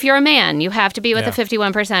if you're a man, you have to be with Yeah. a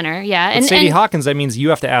 51%er. Yeah, But and Sadie and Hawkins, that means you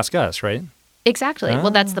have to ask us, right? exactly.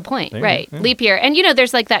 Well, that's the point, there, right? yeah. Leap year, and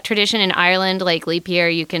there's like that tradition in Ireland, like leap year.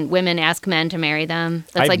 Women ask men to marry them.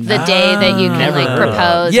 That's like the day that you can Never like heard of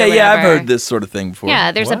propose. Yeah, or yeah, I've whatever. heard this sort of thing before.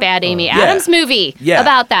 Yeah, there's a What? bad Amy Yeah. Adams movie Yeah.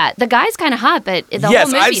 about that. The guy's kind of hot, but the yes,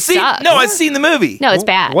 whole movie I've seen. sucks. No, I've seen the movie. No, it's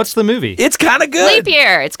bad. What's the movie? It's kind of good. Leap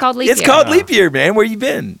year? It's called leap It's year. called Leap Year, man. Where you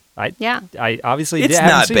been? Yeah. I obviously It's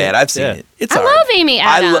haven't not seen bad. it. I've seen Yeah. it. It's I all right. love Amy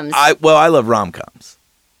Adams. I love rom-coms.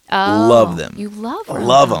 Oh, love them. You love I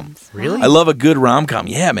love 'em. rom-coms. Really? I love a good rom-com.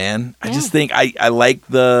 Yeah, man. I just think I like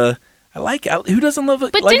who doesn't love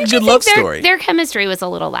But like a didn't good you love think story? their chemistry was a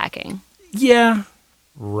little lacking? Yeah,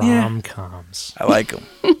 Rom-coms. I like them.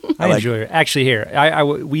 I like- enjoy it. Actually, here,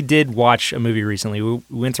 we did watch a movie recently. We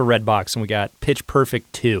went to Redbox and we got Pitch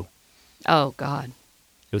Perfect 2. Oh God.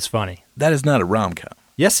 It was funny. That is not a rom-com.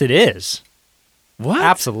 Yes, it is. What?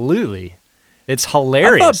 Absolutely. It's I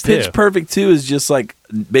hilarious, thought Pitch too. Perfect 2 is just like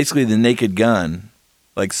basically the Naked Gun,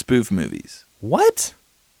 like spoof movies. What?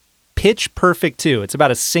 Pitch Perfect 2. It's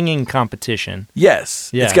about a singing competition. Yes.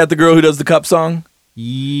 Yeah. It's got the girl who does the cup song.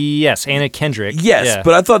 Yes, Anna Kendrick. Yes, Yeah.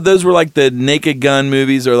 but I thought those were like the Naked Gun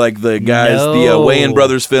movies or like the guys, the No. Wayans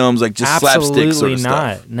Brothers films, like just Absolutely slapstick sort of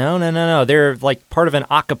not. stuff. No. They're like part of an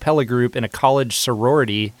a cappella group in a college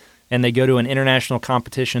sorority, and they go to an international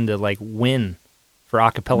competition to like win for a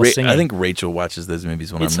cappella singing. I think Rachel watches those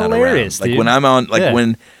movies when It's I'm not hilarious, around. Like dude. when I'm on, like Yeah.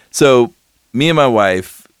 when. So me and my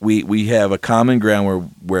wife, we have a common ground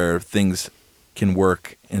where things can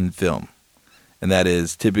work in film, and that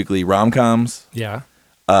is typically rom-coms, Yeah.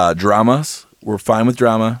 dramas. We're fine with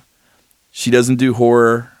drama. She doesn't do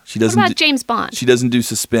horror. She What doesn't. about do, James Bond? she doesn't do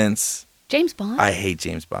suspense. James Bond? I hate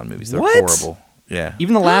James Bond movies. They're What? horrible. Yeah.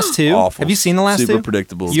 Even the last two? Awful. Have you seen the last Super two?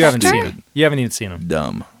 predictable. You haven't stupid, seen them. You haven't even seen them.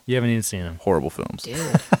 Dumb. You haven't even seen them. Horrible films. Dude.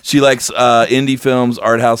 She likes indie films,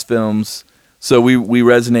 art house films. So we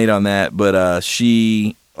resonate on that. But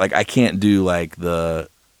she like I can't do like the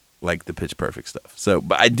Pitch Perfect stuff. So,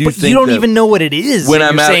 but I do But think you don't that even know what it is. when and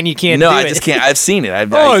I'm you're out, saying you can't. No, do I it. just can't. I've seen it.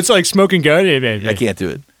 It's like smoking gun. I can't do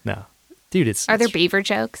it. No, dude, it's Are there beaver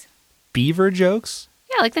jokes? beaver jokes?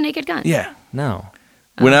 Yeah, like The Naked Gun. Yeah. No,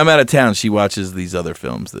 When I'm out of town, she watches these other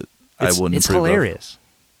films that I wouldn't. It's approve of. hilarious.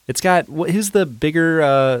 It's got who's the bigger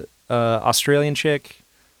Australian chick?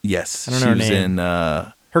 Yes, I don't she know her was name.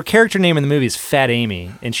 in. Her character name in the movie is Fat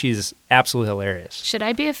Amy, and she's absolutely hilarious. Should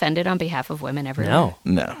I be offended on behalf of women everywhere? No,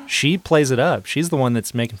 No. she plays it up. She's the one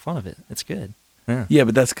that's making fun of it. It's good. Yeah, Yeah,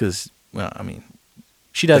 but that's because. Well, I mean,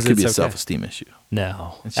 she does. that could be a it's okay. self-esteem issue.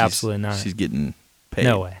 No, And she's- absolutely not. She's getting paid.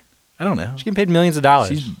 No way. I don't know. She's getting paid millions of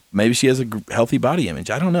dollars. Maybe she has a healthy body image.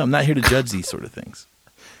 I don't know. I'm not here to judge these sort of things.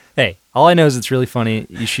 Hey, all I know is it's really funny.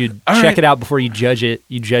 You should All check right. it out before you judge it.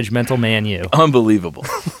 You judgmental man, you. Unbelievable.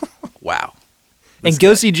 Wow. And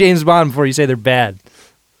go see James Bond before you say they're bad.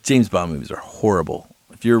 James Bond movies are horrible.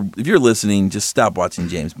 If you're listening, just stop watching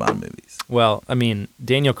James Bond movies. Well, I mean,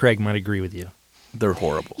 Daniel Craig might agree with you. They're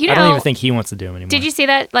horrible. You I know, don't even think he wants to do them anymore. did you see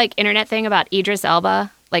that like internet thing about Idris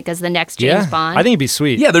Elba, like as the next James Bond? I think it'd be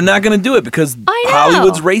sweet. Yeah, they're not going to do it because I know.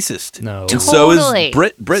 Hollywood's racist. No. And so Totally.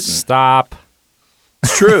 is Britain. Stop.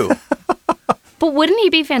 It's true. But wouldn't he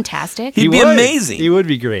be fantastic? He'd be would. amazing. He would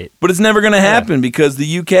be great. But it's never going to happen because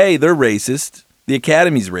the UK, they're racist. The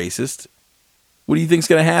Academy's racist. What do you think's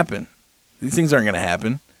going to happen? These things aren't going to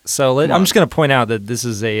happen. So Come I'm on. just going to point out that this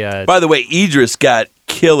is a By the way, Idris got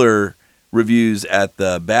killer reviews at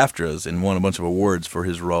the BAFTAs and won a bunch of awards for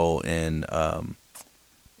his role in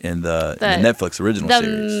the Netflix original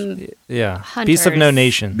series. Beast of No Hunters.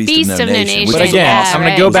 Nation. Beast of No Nation. which But is again, awesome. I'm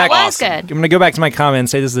going to go back. That was I'm good. going to go back to my comment and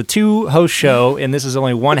say this is a two-host show, and this is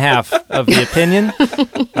only one half of the opinion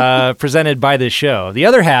presented by this show. The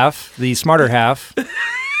other half, the smarter half,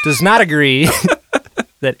 does not agree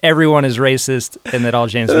that everyone is racist and that all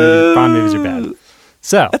James Bond movies are bad.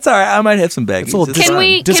 So That's all right. I might have some baggies. It's a little It's Can fine.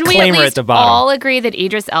 we at Disclaimer at least the bottom. all agree that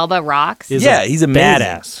Idris Elba rocks? is Yeah, a he's amazing.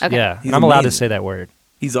 badass. Okay. Yeah, He's and I'm allowed to amazing. say that word.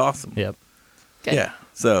 He's awesome. Yep. Good. Yeah.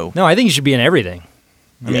 So No, I think he should be in everything.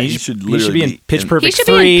 I Yeah, mean, he should he should literally be in be Pitch in- Perfect He should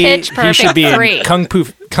be in 3. Pitch He Perfect should be 3. in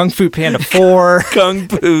Kung Fu Panda 4. Kung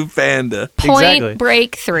Fu Panda. Point Exactly.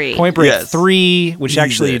 Break 3. Point Break Yes. 3, which He's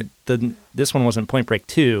actually this one wasn't Point Break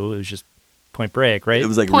 2. It was just Point Break, right? It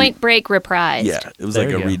was like Point Break reprised. yeah, it was There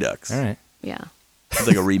like you a go. redux. All right. Yeah. It was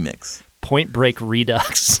like a remix. Point Break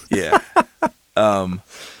Redux. Yeah.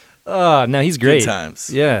 Oh, no, he's great. Good times.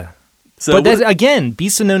 Yeah. So But that's, what- again,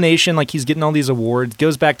 Beast of No Nation, like he's getting all these awards,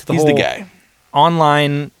 goes back to the he's whole the guy.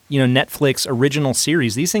 online, Netflix original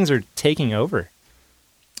series. These things are taking over.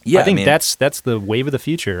 Yeah, I think man. that's the wave of the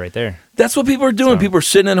future right there. That's what people are doing. So- People are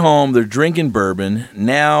sitting at home. They're drinking bourbon.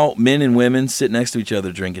 Now, men and women sit next to each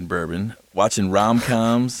other drinking bourbon, watching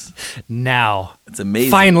rom-coms. Now, It's amazing.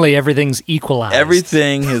 finally, everything's equalized.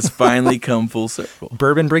 Everything has finally come full circle.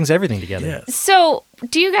 Bourbon brings everything together. Yes. So,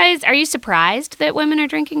 are you surprised that women are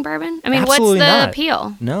drinking bourbon? I mean, Absolutely what's the not.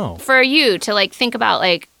 appeal No. for you to think about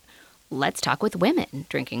let's talk with women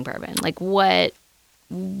drinking bourbon?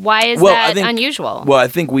 Why is Well, that I think- unusual? Well, I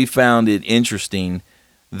think we found it interesting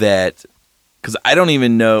that because I don't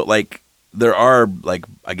even know, there are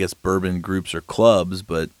I guess bourbon groups or clubs,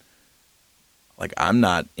 but I'm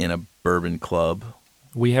not in a bourbon club.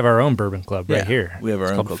 We have our own bourbon club right Yeah, here. we have our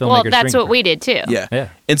It's own called club. well, Filmmakers that's Drink what we did too. Yeah. Yeah.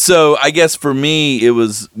 And so I guess for me, it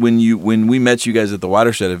was when we met you guys at the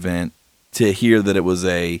Watershed event to hear that it was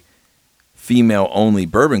a female only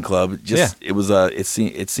bourbon club.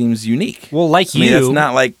 It seems unique. Well, like I mean, you, it's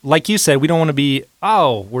not like you said, we don't want to be,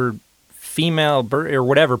 we're female or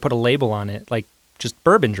whatever, put a label on it, like just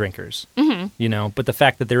bourbon drinkers, but the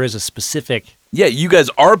fact that there is a specific, yeah, you guys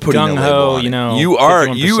are putting a label Gung-ho, on it. you know, you are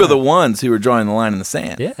 51%. the ones who are drawing the line in the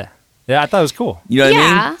sand. yeah, I thought it was cool. You know what I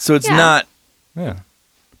Yeah, mean? So it's yeah. not. Yeah.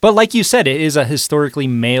 But like you said, it is a historically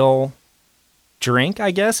male drink,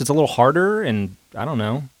 I guess. It's a little harder, and I don't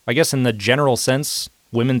know. I guess in the general sense,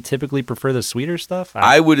 women typically prefer the sweeter stuff.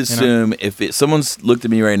 I would you know. assume if someone's looked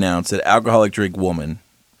at me right now and said alcoholic drink woman,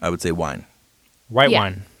 I would say wine. White Yeah.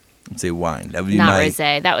 wine. I'd say wine. That would be Not my.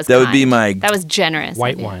 rosé. That was that would be kind. my- That was generous.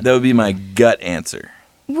 White of you. wine. That would be my gut answer.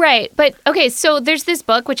 Right. But okay, so there's this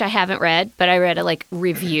book which I haven't read, but I read a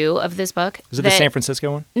review of this book. Is it the San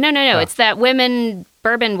Francisco one? No. It's that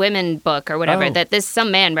bourbon women book or whatever Oh. that some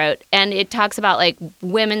man wrote, and it talks about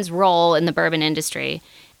women's role in the bourbon industry,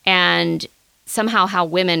 and somehow how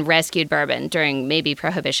women rescued bourbon during maybe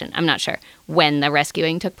Prohibition. I'm not sure when the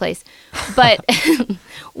rescuing took place. But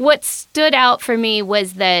what stood out for me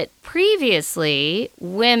was that previously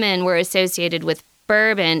women were associated with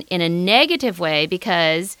bourbon in a negative way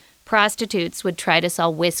because prostitutes would try to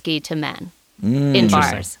sell whiskey to men in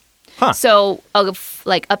bars. Huh. So a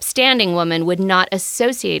upstanding woman would not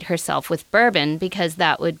associate herself with bourbon because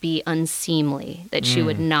that would be unseemly, that she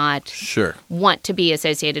would not want to be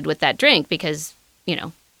associated with that drink because,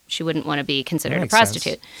 she wouldn't want to be considered a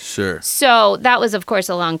prostitute. Sure. So that was, of course,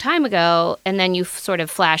 a long time ago. And then you sort of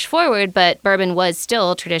flash forward, but bourbon was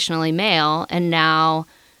still traditionally male. And now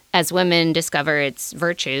as women discover its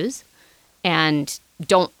virtues and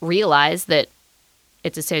don't realize that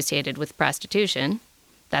it's associated with prostitution,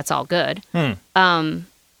 that's all good. I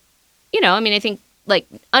think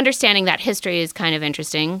understanding that history is kind of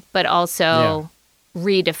interesting, but also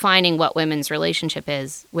redefining what women's relationship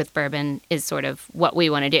is with bourbon is sort of what we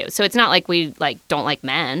want to do. So it's not like we don't like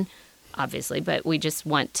men, obviously, but we just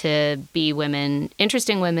want to be women,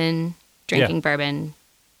 interesting women, drinking bourbon,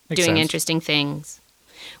 doing interesting things.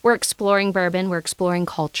 We're exploring bourbon. We're exploring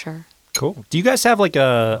culture. Cool. Do you guys have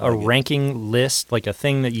a ranking list, like a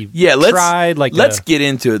thing that you let's, tried? Let's get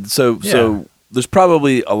into it. So there's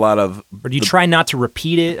probably a lot of... Or do you try not to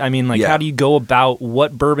repeat it? I mean, how do you go about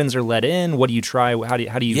what bourbons are let in? What do you try? How do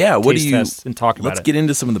you taste test and talk about it? Let's get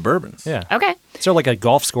into some of the bourbons. Yeah. Okay. Is there a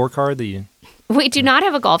golf scorecard that you... We do not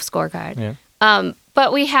have a golf scorecard. Yeah.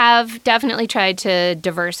 But we have definitely tried to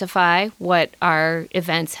diversify what our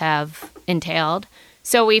events have entailed.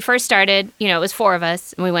 So we first started, it was 4 of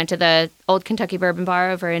us, and we went to the Old Kentucky Bourbon Bar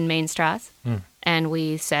over in Main Strasse, and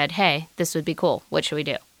we said, hey, this would be cool. What should we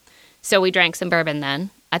do? So we drank some bourbon then.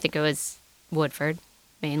 I think it was Woodford,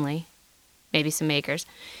 mainly, maybe some Makers.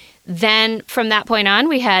 Then from that point on,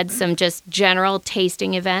 we had some just general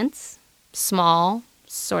tasting events, small,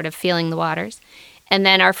 sort of feeling the waters. And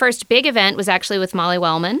then our first big event was actually with Molly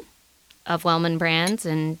Wellman of Wellman Brands,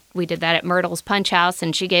 and we did that at Myrtle's Punch House,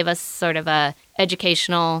 and she gave us sort of a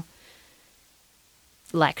educational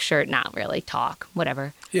lecture, not really talk,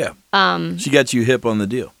 whatever. Yeah. She got you hip on the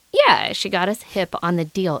deal. Yeah, she got us hip on the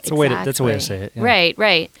deal. That's a way to say it. Yeah.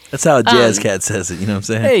 Right. That's how a jazz cat says it, you know what I'm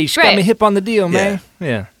saying? Hey, she got me hip on the deal, man.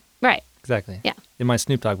 Yeah. Right. Exactly. Yeah. In my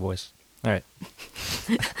Snoop Dogg voice. All right.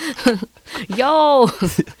 Yo,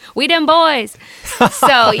 we them boys.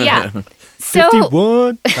 So, yeah. 51.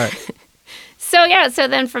 All right. So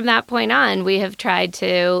then from that point on, we have tried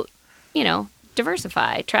to,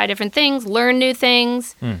 diversify, try different things, learn new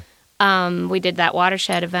things. We did that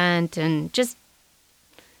watershed event and just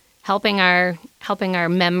helping our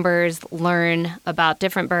members learn about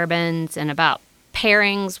different bourbons and about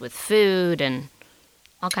pairings with food and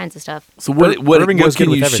all kinds of stuff. So what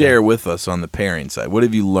can you share with us on the pairing side? What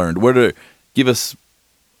have you learned? Give us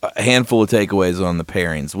a handful of takeaways on the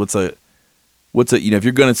pairings. What's a if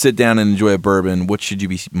you're going to sit down and enjoy a bourbon, what should you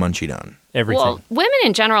be munching on? Everything. Well, women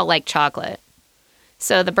in general like chocolate.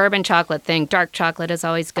 So the bourbon chocolate thing, dark chocolate is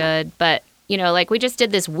always good. But, we just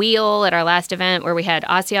did this wheel at our last event where we had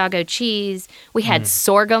Asiago cheese. We had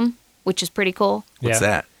sorghum, which is pretty cool. What's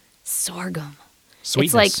that? Sorghum.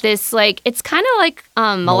 Sweetness. It's kind of like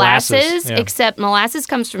molasses, yeah. except molasses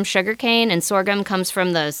comes from sugarcane and sorghum comes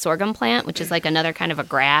from the sorghum plant, which is like another kind of a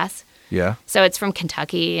grass. Yeah. So it's from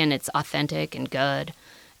Kentucky, and it's authentic and good.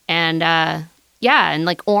 And, and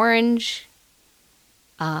like orange.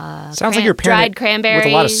 Sounds like you're pairing dried cranberries,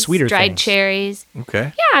 with a lot of sweeter dried things. cherries.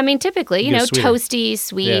 Okay. Yeah, I mean, typically, Sweeter. toasty,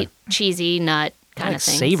 sweet, cheesy, nut kind of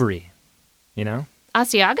thing. Savory,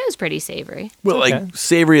 Asiago is pretty savory. Well,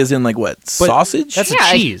 savory as in what? Sausage? That's a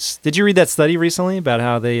cheese. Did you read that study recently about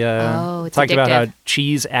how they it's talked about addictive. how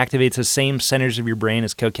cheese activates the same centers of your brain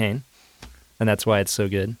as cocaine, and that's why it's so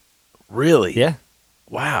good? Really? Yeah.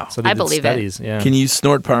 Wow. So they I did believe it. studies. Yeah. Can you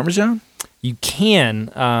snort Parmesan? You can.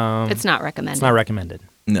 It's not recommended. It's not recommended.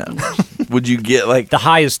 No. Would you get The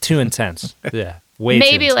high is too intense. Yeah. Way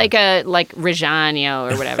Maybe too like intense. a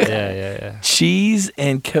Reggiano or whatever. Yeah. cheese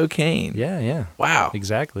and cocaine? Yeah. Wow.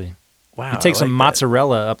 Exactly. Wow. You take I some like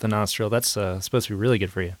mozzarella up the nostril. That's supposed to be really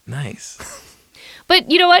good for you. that. Nice.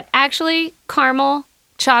 But you know what? Actually, caramel,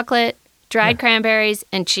 chocolate, dried cranberries,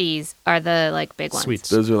 and cheese are the big ones. Sweets.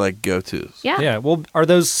 Those are go-tos. Yeah. Yeah. Well, are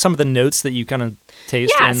those some of the notes that you kind of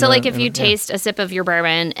taste? Yeah, in so the- if you in- taste a sip of your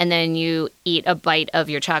bourbon and then you eat a bite of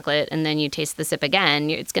your chocolate and then you taste the sip again,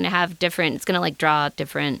 it's going to have it's going to draw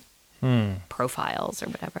different profiles or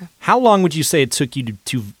whatever. How long would you say it took you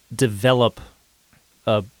to develop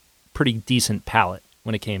a pretty decent palate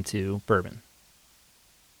when it came to bourbon?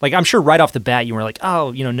 I'm sure right off the bat you were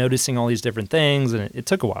noticing all these different things, and it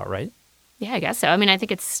took a while, right? Yeah, I guess so. I mean, I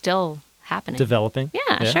think it's still happening. Developing.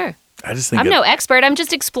 Yeah, sure. I just think I'm no expert. I'm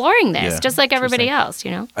just exploring this, Yeah. just like everybody else, you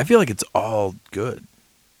know? I feel like it's all good.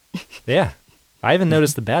 Yeah. I haven't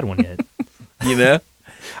noticed the bad one yet. You know,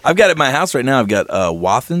 I've got at my house right now. I've got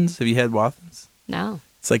Wathans. Have you had Wathans? No.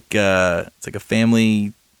 It's like a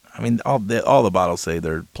family. I mean, all the bottles say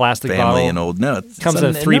they're Plastic family bottle. and old. No, it Comes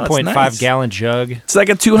in a 3.5 gallon jug. It's like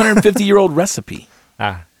a 250-year-old recipe.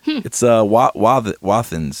 Ah. It's Wathans,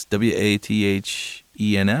 Wathens.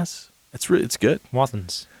 It's good.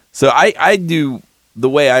 Wathans. So I do the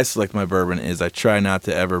way I select my bourbon is I try not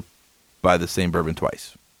to ever buy the same bourbon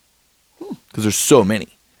twice because there's so many.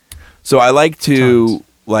 So I like to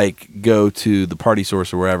go to the Party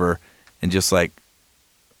Source or wherever and just like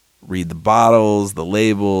read the bottles, the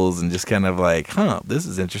labels, and just kind of like, this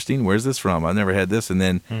is interesting. Where's this from? I've never had this. And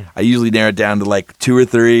then I usually narrow it down to like 2 or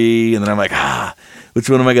 3, and then I'm like, which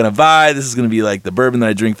one am I going to buy? This is going to be like the bourbon that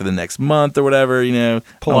I drink for the next month or whatever, you know.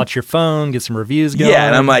 Pull out your phone, get some reviews going. Yeah,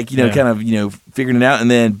 and I'm like, kind of, figuring it out, and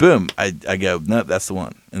then boom, I go, no, that's the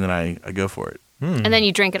one. And then I go for it. And then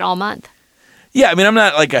you drink it all month. Yeah, I mean, I'm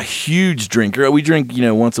not like a huge drinker. We drink,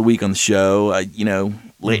 once a week on the show.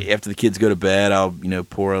 Late after the kids go to bed, I'll,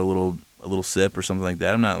 pour a little sip or something like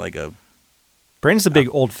that. I'm not like a... Brandon's a big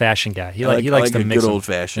old-fashioned guy. He likes like to a mix good them.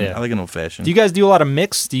 old-fashioned. Yeah. I like an old-fashioned. Do you guys do a lot of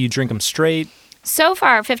mix? Do you drink them straight? So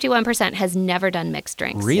far, 51% has never done mixed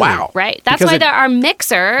drinks. Really? Wow. Right. That's Because why our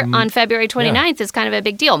mixer on February 29th Yeah. is kind of a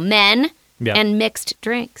big deal. Men Yeah. and mixed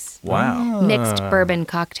drinks. Wow. Mixed bourbon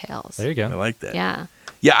cocktails. There you I go. like that. Yeah.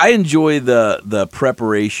 Yeah, I enjoy the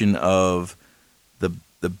preparation of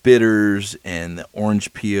the bitters and the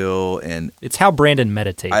orange peel, and It's how Brandon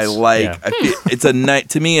meditates. I like. Yeah. I feel, it's a night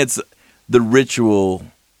to me. It's the ritual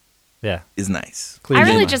Yeah. is nice. I Clears your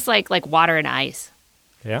really mind. just like water and ice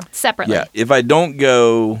Yeah. separately. Yeah, if I don't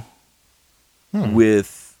go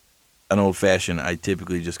with an old fashioned, I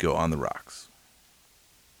typically just go on the rocks.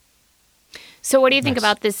 So what do you think Nice.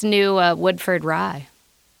 about this new Woodford rye?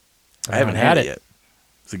 I haven't had it yet.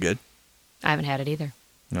 Is it good? I haven't had it either.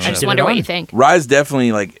 No, I just Give it wonder what on. you think. Rye's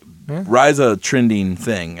definitely like Yeah. rye's a trending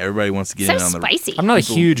thing. Everybody wants to get So in on the. spicy. I'm not a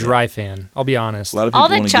People- huge yeah. rye fan. I'll be honest. A lot of people All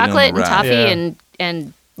the wanna get in on chocolate the and rye. toffee Yeah.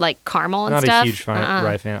 and like caramel and Not stuff. a huge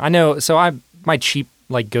rye fan. I know. So my cheap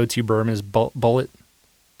go-to bourbon is Bullet,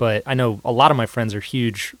 but I know a lot of my friends are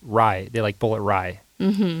huge rye. They like Bullet rye.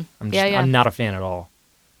 Mm-hmm. Yeah. I'm not a fan at all.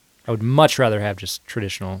 I would much rather have just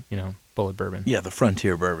traditional, Bullet bourbon. Yeah, the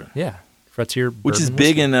frontier bourbon, Yeah, Frontier, which is bourbon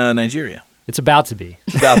big whiskey. in Nigeria. It's about to be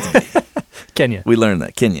It's about to be. Kenya, We learned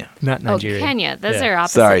that Kenya. not Oh, Nigeria. Kenya. Those Yeah. are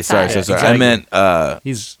opposite Sorry. sides. I Exactly. meant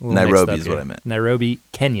He's a little Nairobi mixed up is what here. I meant. Nairobi,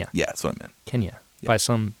 Kenya, yeah, that's what I meant. Kenya, by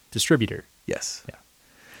some distributor. Yes. Yeah.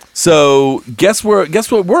 So guess what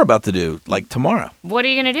we're about to do? Like tomorrow, What are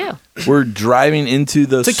you going to do? we're driving into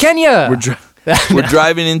the To Kenya! We're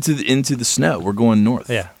driving into the snow. We're going north.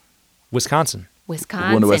 Yeah, Wisconsin. Wisconsin.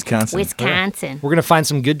 Going to Wisconsin. Wisconsin. We're gonna find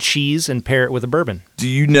some good cheese and pair it with a bourbon. Do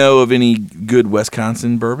you know of any good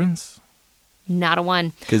Wisconsin bourbons? Not a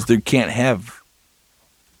one. Because they can't have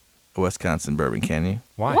a Wisconsin bourbon, can you?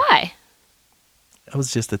 Why? Why? That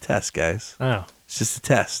was just a test, guys. Oh, It's just a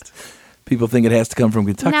test. People think it has to come from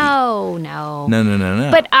Kentucky. No. No.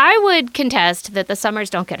 But I would contest that the summers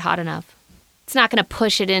don't get hot enough. It's not going to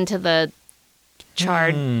push it into the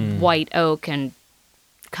charred white oak and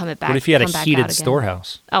come it back. what if you had a come back out heated again.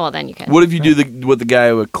 storehouse? Oh, well, then you can. What if you do what the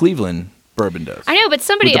guy with Cleveland bourbon does? I know, but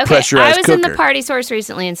somebody, With the okay, I pressurized was in the cooker. Party Source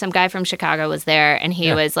recently, and some guy from Chicago was there, and he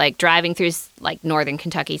Yeah. was like driving through like northern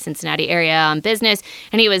Kentucky, Cincinnati area on business,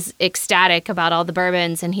 and he was ecstatic about all the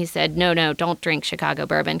bourbons, and he said, no, don't drink Chicago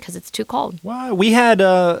bourbon because it's too cold. Why? We've had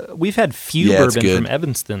few Yeah, it's bourbon good. from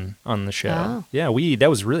Evanston on the show. Oh. Yeah, that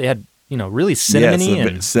was really had really Yeah, cinnamony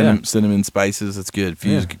it's a and bit cinnamon spices. It's good.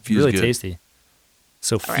 Fuse really good. tasty.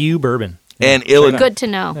 So right. few bourbon. And check it out. Good to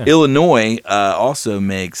know. Yeah. Illinois also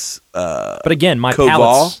makes But again, my Koval?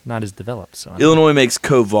 palate's not as developed. So Illinois makes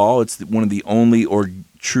Koval. It's one of the only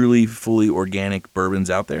truly fully organic bourbons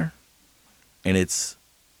out there, and it's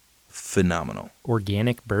phenomenal.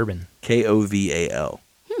 organic bourbon. Koval.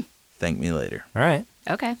 Thank me later. All right,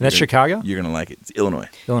 Okay. that's Chicago, You're gonna like it. It's Illinois.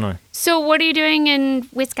 Illinois. So what are you doing in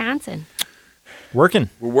Wisconsin? Working.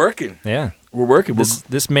 We're working. Yeah. We're working.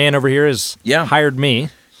 This man over here has Yeah. hired me,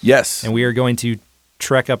 Yes. and we are going to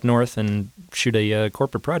trek up north and shoot a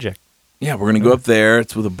corporate project. Yeah, we're gonna go up there.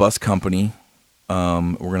 It's with a bus company.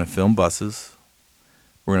 We're gonna film buses.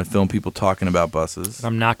 We're gonna film people talking about buses,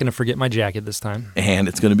 I'm not going to forget my jacket this time. and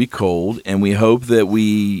it's gonna be cold. And we hope that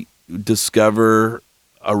we discover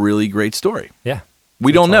a really great story. Yeah.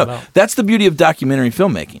 We That's don't what know. it's all about. That's the beauty of documentary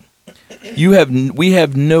filmmaking. We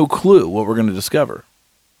have no clue what we're going to discover.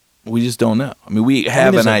 We just don't know. I mean, we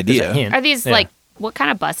have there's an there's idea. hint. Are these Yeah. like what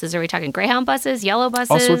kind of buses are we talking? Greyhound buses, yellow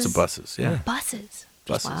buses, All sorts of buses. Yeah. buses,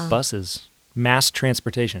 Buses. Wow. Buses, mass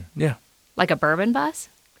transportation. Yeah. like a bourbon bus.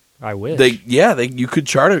 I wish. You could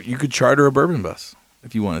charter a bourbon bus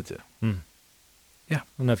if you wanted to. I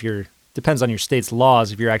don't know if depends on your state's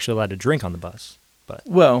laws if you're actually allowed to drink on the bus. But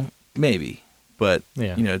Well, maybe, but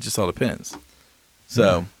Yeah. it just all depends.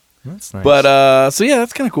 So, that's nice. but so yeah,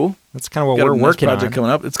 that's kind of cool. that's kind of what Got we're a nice working project on.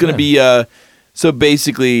 coming up. It's going to be so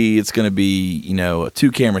basically it's going to be a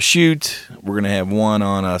 2-camera shoot. We're going to have one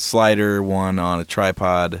on a slider, one on a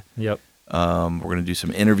tripod. Yep. We're going to do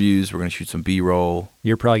some interviews. We're going to shoot some B-roll.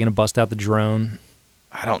 You're probably going to bust out the drone.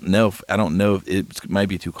 I don't know if it might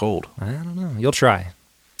be too cold. I don't know. You'll try.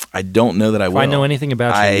 I don't know that I If will. I know anything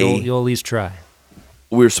about you, you'll at least try.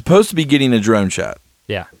 We're supposed to be getting a drone shot,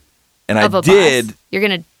 Yeah. and Of I a did. bus. You're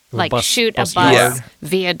gonna like bus- shoot bus a bus yard.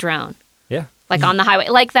 via drone, Yeah. like on the highway,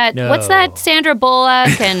 like that. No. What's that? Sandra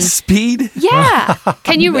Bullock and Speed? yeah.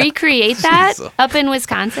 Can you recreate that Jesus. up in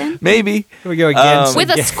Wisconsin Maybe. Here we go against with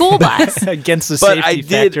a school bus? against the But safety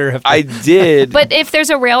factor of I did. But if there's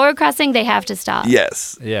a railroad crossing, they have to stop.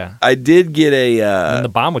 Yes. yeah. I did get And the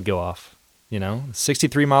bomb would go off.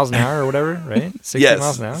 63 miles an hour or whatever, right? 60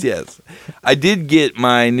 miles an hour. Yes. I did get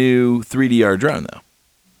my new 3DR drone though.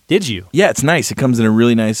 Did you? Yeah, it's nice. It comes in a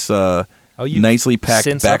really nice, You nicely packed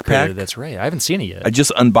since backpack. upgraded. That's right. I haven't seen it yet. I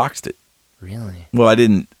just unboxed it. Really? Well, I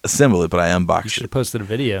didn't assemble it, but I You unboxed should it. have posted a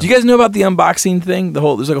video. Do you guys know about the unboxing thing?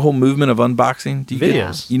 There's like a whole movement of unboxing. Do you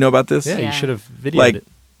Videos. You know about this? yeah, Yeah. you should have videoed Like, it.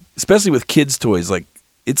 especially with kids' toys. Like,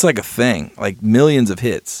 it's like a thing. Like millions of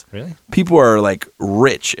hits. Really? People are like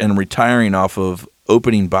rich and retiring off of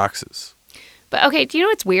opening boxes. But okay, do you know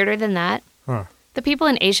what's weirder than that? Huh. The people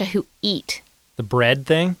in Asia who eat. The bread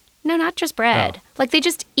thing? No, not just bread. Oh. Like they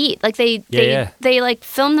just eat. Like they Yeah. like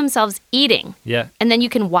film themselves eating, Yeah. and then you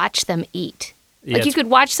can watch them eat. Yeah, Like you it's could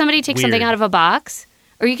watch somebody take something weird. out of a box,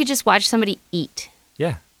 or you could just watch somebody eat.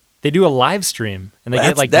 Yeah. They do a live stream and they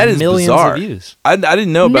That's- get like that is millions bizarre. of views. I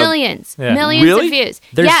didn't know about. Millions, Yeah. millions Really? of views.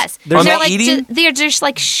 There's- yes, there's- they're On the like eating? they're just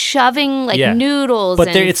like shoving like Yeah. noodles, But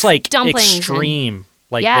and it's like dumplings. and extreme.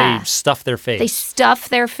 Like Yeah. they stuff their face. They stuff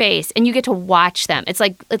their face, and you get to watch them. It's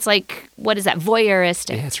like what is that?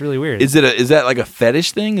 Voyeuristic. Yeah, it's really weird. Is that like a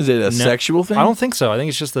fetish thing? Is it a No, sexual thing? I don't think so. I think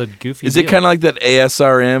it's just a goofy Is it deal. kind of like that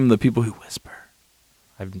ASRM, the people who whisper?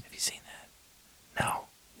 I've- Have you seen that? No.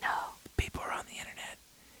 People are on the internet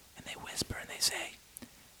and they whisper and they say,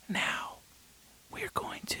 "Now we're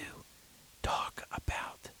going to talk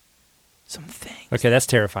about some things Okay, that's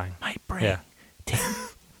terrifying. might bring Yeah.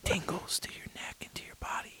 tingles to your neck and to your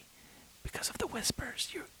body because of the whispers.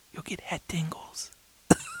 You'll get head tingles."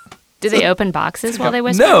 Do they open boxes while they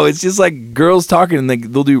whisper? No, it's just like girls talking, and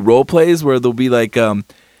they'll do role plays where they'll be like, "Today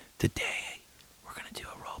we're gonna do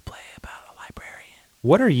a role play about a librarian."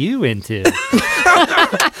 What are you into?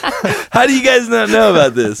 How do you guys not know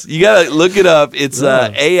about this? You gotta look it up. It's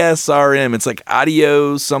ASRM. It's like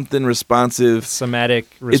audio something responsive. Somatic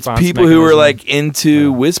response. It's people who are mechanism. like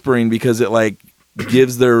into whispering because it like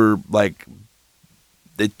gives their like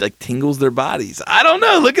it like tingles their bodies. I don't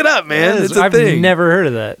know. Look it up, man. It's a I've thing. never heard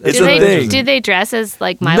of that. It's do a they thing. do they dress as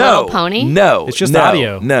like My no, Little Pony? No, It's just no,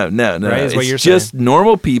 audio. No. Right, is It's what you're just saying.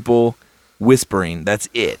 normal people whispering. That's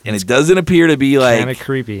it, and it doesn't appear to be Kind of like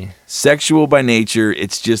creepy. sexual by nature.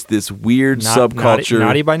 It's just this weird subculture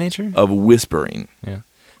Naughty by nature? of whispering. Yeah.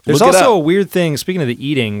 There's Look it also up. a weird thing, speaking of the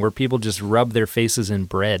eating, where people just rub their faces in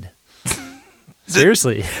bread.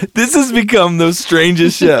 Seriously. This has become the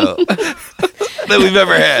strangest show that we've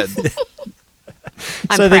ever had.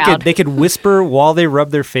 I'm so proud. they could whisper while they rub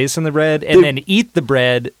their face in the bread and then eat the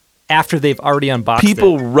bread after they've already unboxed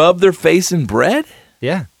People it. rub their face in bread?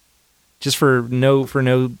 Yeah. Just for no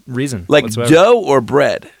reason. Like whatsoever. dough or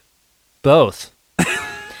bread? Both.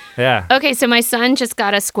 Yeah. Okay, so my son just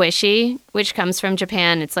got a squishy, which comes from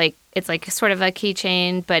Japan. It's like sort of a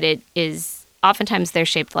keychain, but it is oftentimes they're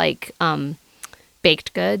shaped like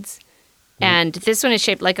baked goods, and this one is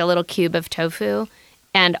shaped like a little cube of tofu.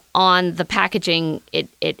 And on the packaging, it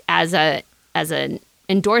as an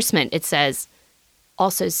endorsement, it says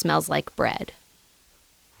also smells like bread.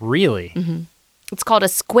 Really? It's called a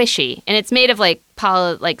squishy, and it's made of like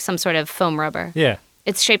some sort of foam rubber. Yeah.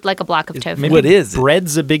 It's shaped like a block of tofu. Maybe What is it?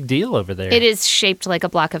 bread's a big deal over there. It is shaped like a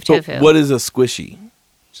block of But tofu. what is a squishy?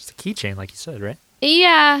 Just a keychain, like you said, right?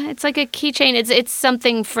 Yeah, it's like a keychain. It's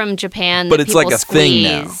something from Japan. But that it's like people a thing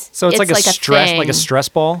now. squeeze. So it's like a stress, thing. like a stress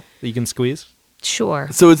ball that you can squeeze. Sure.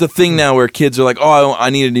 So it's a thing now where kids are like, "Oh, I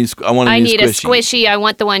need a new. I want a I new need squishy." a squishy. I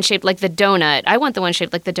want the one shaped like the donut. I want the one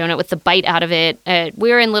shaped like the donut with the bite out of it. We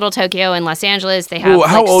were in Little Tokyo in Los Angeles. They have Whoa,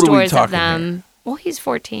 how like old are we stores of talking them. Well, he's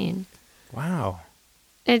 14. Wow.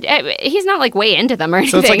 He's not like way into them or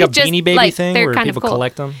anything. So it's like a just, Beanie Baby like, thing they're where kind people of cool.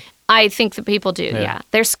 collect them? I think that people do, yeah.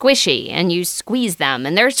 They're squishy, and you squeeze them,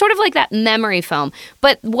 and they're sort of like that memory foam.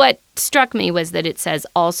 But what struck me was that it says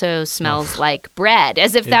also smells like bread,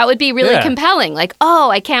 as if that would be really compelling. Like, oh,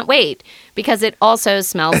 I can't wait, because it also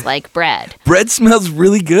smells like bread. Bread smells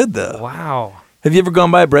really good, though. Wow. Have you ever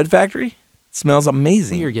gone by a bread factory? It smells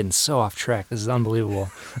amazing. We are getting so off track. This is unbelievable.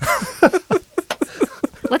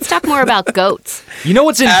 Let's talk more about goats. You know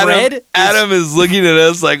what's in bread? Adam is looking at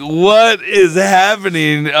us like, what is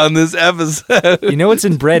happening on this episode? You know what's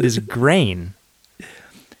in bread is grain.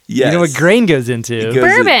 Yes. You know what grain goes into?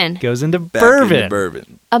 Bourbon. Goes into Back bourbon. into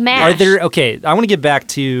bourbon. A mash. Are there? Okay, I want to get back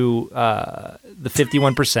to the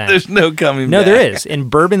 51%. There's no coming No, back. there is. In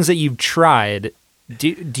bourbons that you've tried,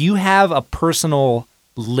 do you have a personal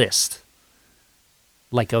list?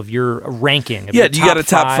 Like of your ranking? Of Yeah, your do you got a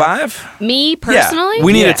top five? Me personally? Yeah,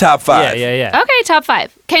 we need a top five. Yeah. Okay, top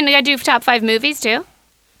 5. Can I do top 5 movies too?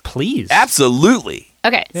 Please. Absolutely.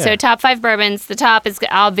 Okay, Yeah. so top 5 bourbons. The top is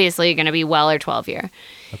obviously going to be Weller 12 year.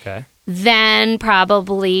 Okay. Then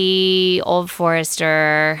probably Old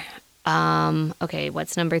Forester. Okay,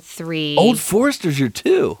 what's number 3? Old Forester's your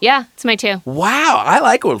 2. Yeah, it's my 2. Wow, I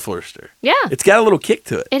like Old Forester. Yeah. It's got a little kick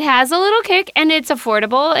to it. It has a little kick, and it's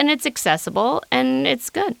affordable, and it's accessible, and it's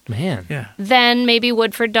good. Man. Yeah. Then maybe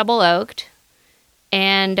Woodford Double Oaked.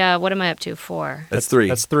 And what am I up to? 4. That's 3.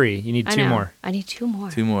 That's 3. You need I 2 know. more. I need 2 more.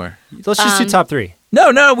 2 more. Let's just do top 3.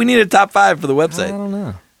 No, we need a top 5 for the I website. don't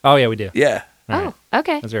know. Oh, yeah, we do. Yeah. Oh,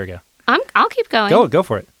 okay. There we go. I'll keep going. Go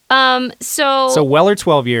for it. So Weller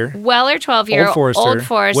 12 year, Weller 12 year, Old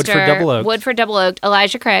Forester, Woodford Double Oaked,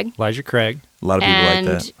 Elijah Craig. Elijah Craig. A lot of people And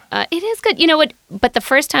like that. It is good. You know what? But the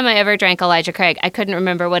first time I ever drank Elijah Craig, I couldn't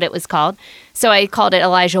remember what it was called. So I called it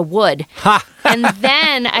Elijah Wood. Ha! And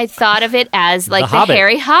then I thought of it as like the Hobbit.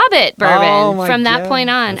 Harry Hobbit bourbon Oh, my from that God.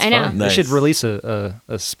 point on. That's I know. fun. Nice. They should release a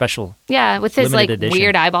special, Yeah, with his like Limited edition.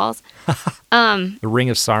 weird eyeballs. The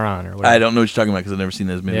Ring of Sauron or whatever. I don't know what you're talking about because I've never seen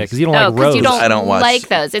those movies. Yeah, because you don't Oh, like because Rose. you don't I don't watch- like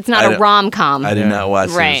those. It's I not a don't- rom-com. I do not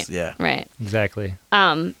watch Right. those. Yeah. Right. Exactly.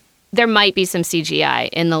 There might be some CGI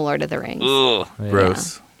in The Lord of the Rings. Ugh,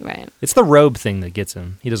 gross. Right. It's the robe thing that gets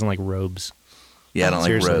him. He doesn't like robes. Yeah, I don't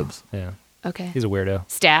Seriously. like robes. Yeah. Okay. He's a weirdo.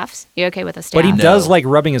 Staffs? You okay with a staff? But he No. does like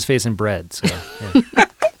rubbing his face in bread. So, yeah.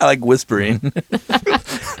 I like whispering.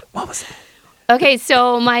 What was that? Okay,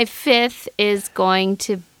 so my 5th is going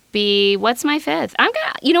to be what's my 5th?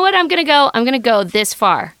 You know what? I'm gonna go this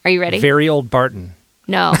far. Are you ready? Very old Barton.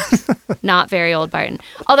 No, not very old Barton.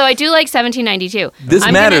 Although I do like 1792. This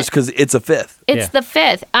I'm matters because it's a 5th. It's Yeah. the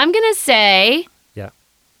 5th. I'm gonna say Yeah.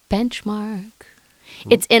 Benchmark.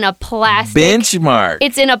 It's in a plastic. Benchmark.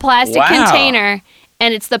 It's in a plastic Wow. container,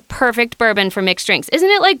 and it's the perfect bourbon for mixed drinks. Isn't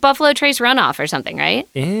it like Buffalo Trace Runoff or something? Right?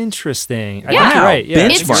 Interesting. I Yeah. think you're right. Yeah.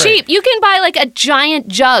 Benchmark. It's cheap. You can buy like a giant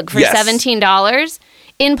jug for Yes. $17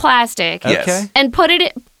 in plastic. Yes. Okay. And put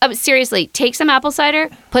it, seriously, take some apple cider,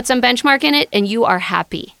 put some Benchmark in it, and you are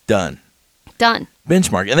happy. Done. Done.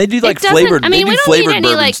 Benchmark. And they do like It doesn't- flavored. I mean, they we do don't flavored need any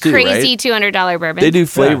bourbons like too, crazy right? $200 bourbon. They do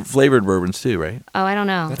Yeah. flavored bourbons too, right? Oh, I don't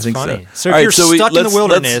know. That's I think funny. so. So All if right, you're so we- stuck in the let's-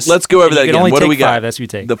 wilderness, let's go over that you can again. only What do take we got? 5. That's what you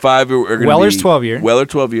take. The 5 are going to be Weller's 12 year. Weller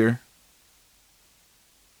 12 year.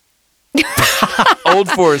 Old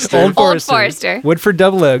Forester. Old Old Forester. Forester. Woodford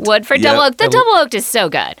Double Oaked. Woodford Yep. Double Oak. The Double Oaked is so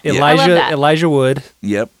good. I love Elijah that. Elijah Wood.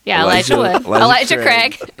 Yep. Yeah, Elijah Wood. Elijah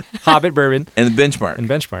Craig. Hobbit Bourbon. And Benchmark. And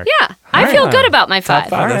Benchmark. Yeah, I All feel right. good about my 5. Top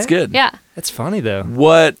 5. That's good. Yeah. That's funny though.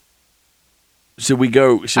 What should we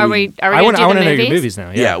go? Should Are we I going want to do the to know movies? your movies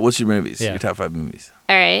now. Yeah. What's your movies? Yeah. Your top 5 movies.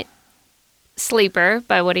 All right. Sleeper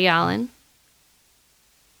by Woody Allen.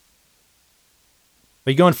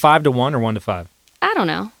 Are you going 5 to 1 or 1 to 5? I don't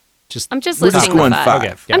know. I'm just We're listing just the going 5.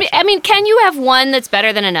 5. Okay. I mean, can you have one that's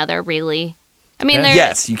better than another? Really? I mean, Yeah. they're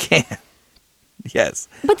Yes, you can. Yes.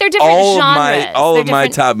 but they're different genres. All They're of my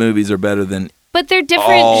different- top movies are better than But they're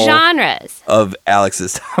different all- genres. of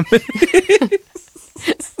Alex's top movies.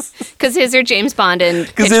 Because his are James Bond and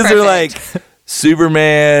Because Pitch his are Perfect. like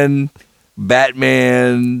Superman,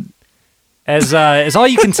 Batman. As all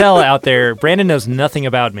you can tell out there, Brandon knows nothing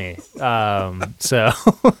about me. So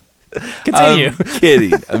continue. I'm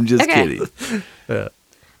kidding. I'm just Okay. kidding.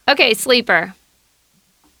 Okay, Sleeper.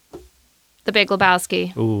 The Big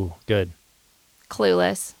Lebowski. Ooh, good.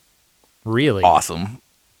 Clueless. Really? Awesome.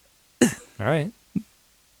 All right.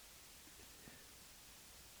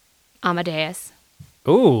 Amadeus.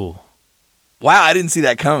 Ooh. Wow, I didn't see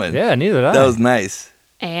that coming. Yeah, neither did I. That was nice.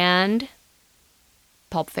 And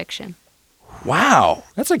Pulp Fiction. Wow.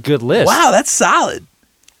 That's a good list. Wow, that's solid.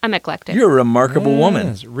 I'm eclectic. You're a remarkable woman.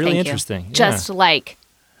 It's really Thank you. interesting. Yeah. Just like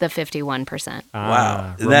the 51%.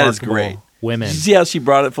 Wow. That is great. Women. Did you see how she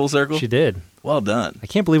brought it full circle? She did. Well done. I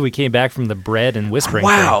can't believe we came back from the bread and whispering.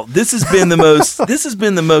 Wow. This has been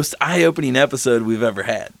the most eye-opening episode we've ever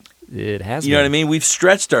had. It has You know what I mean? We've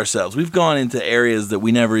stretched ourselves. We've gone into areas that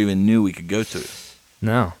we never even knew we could go to.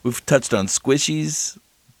 No. We've touched on squishies,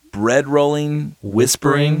 bread rolling,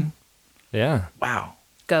 whispering. Yeah. Wow.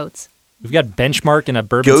 Goats. We've got benchmark in a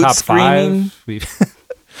bourbon Goat top screaming. 5. We've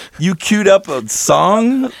You queued up a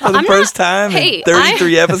song for the first time in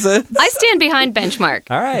 33 episodes? I stand behind benchmark.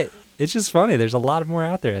 All right. It's just funny. There's a lot more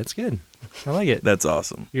out there. It's good. I like it. That's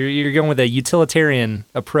awesome. You're going with a utilitarian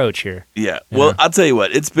approach here. Yeah. Well, I'll tell you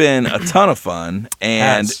what. It's been a ton of fun.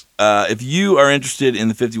 And if you are interested in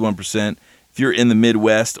the 51%, if you're in the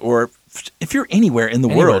Midwest or if you're anywhere in the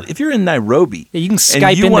world, if you're in Nairobi, you can Skype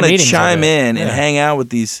and you into want to meetings chime of it. in and hang out with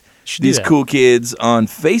these that. cool kids on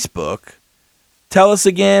Facebook, tell us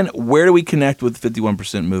again, where do we connect with the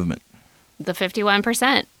 51% movement? The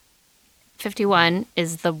 51%. 51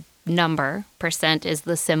 is the number, percent is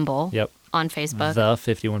the symbol. Yep. On Facebook. The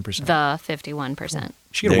 51%. The 51%. You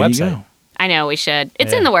should get a There you website. go. I know, we should.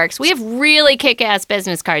 It's in the works. We have really kick-ass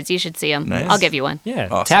business cards. You should see them. Nice. I'll give you one. Yeah.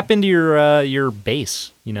 Awesome. Tap into your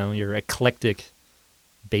base, your eclectic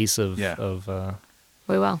base of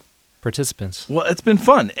We will. participants. Well, it's been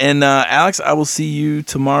fun. And Alex, I will see you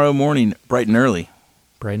tomorrow morning, bright and early.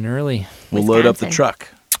 Bright and early. We'll load up the Wisconsin. truck.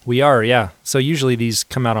 We are, yeah. So usually these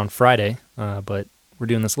come out on Friday, but we're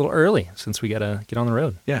doing this a little early since we got to get on the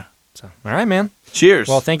road. Yeah. So, all right, man. Cheers.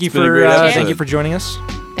 Well, thank you It's been a great episode. thank you for joining us.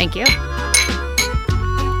 Thank you.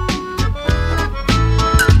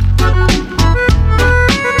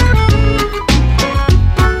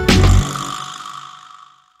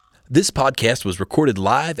 This podcast was recorded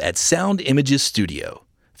live at Sound Images Studio.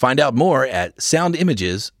 Find out more at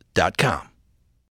soundimages.com.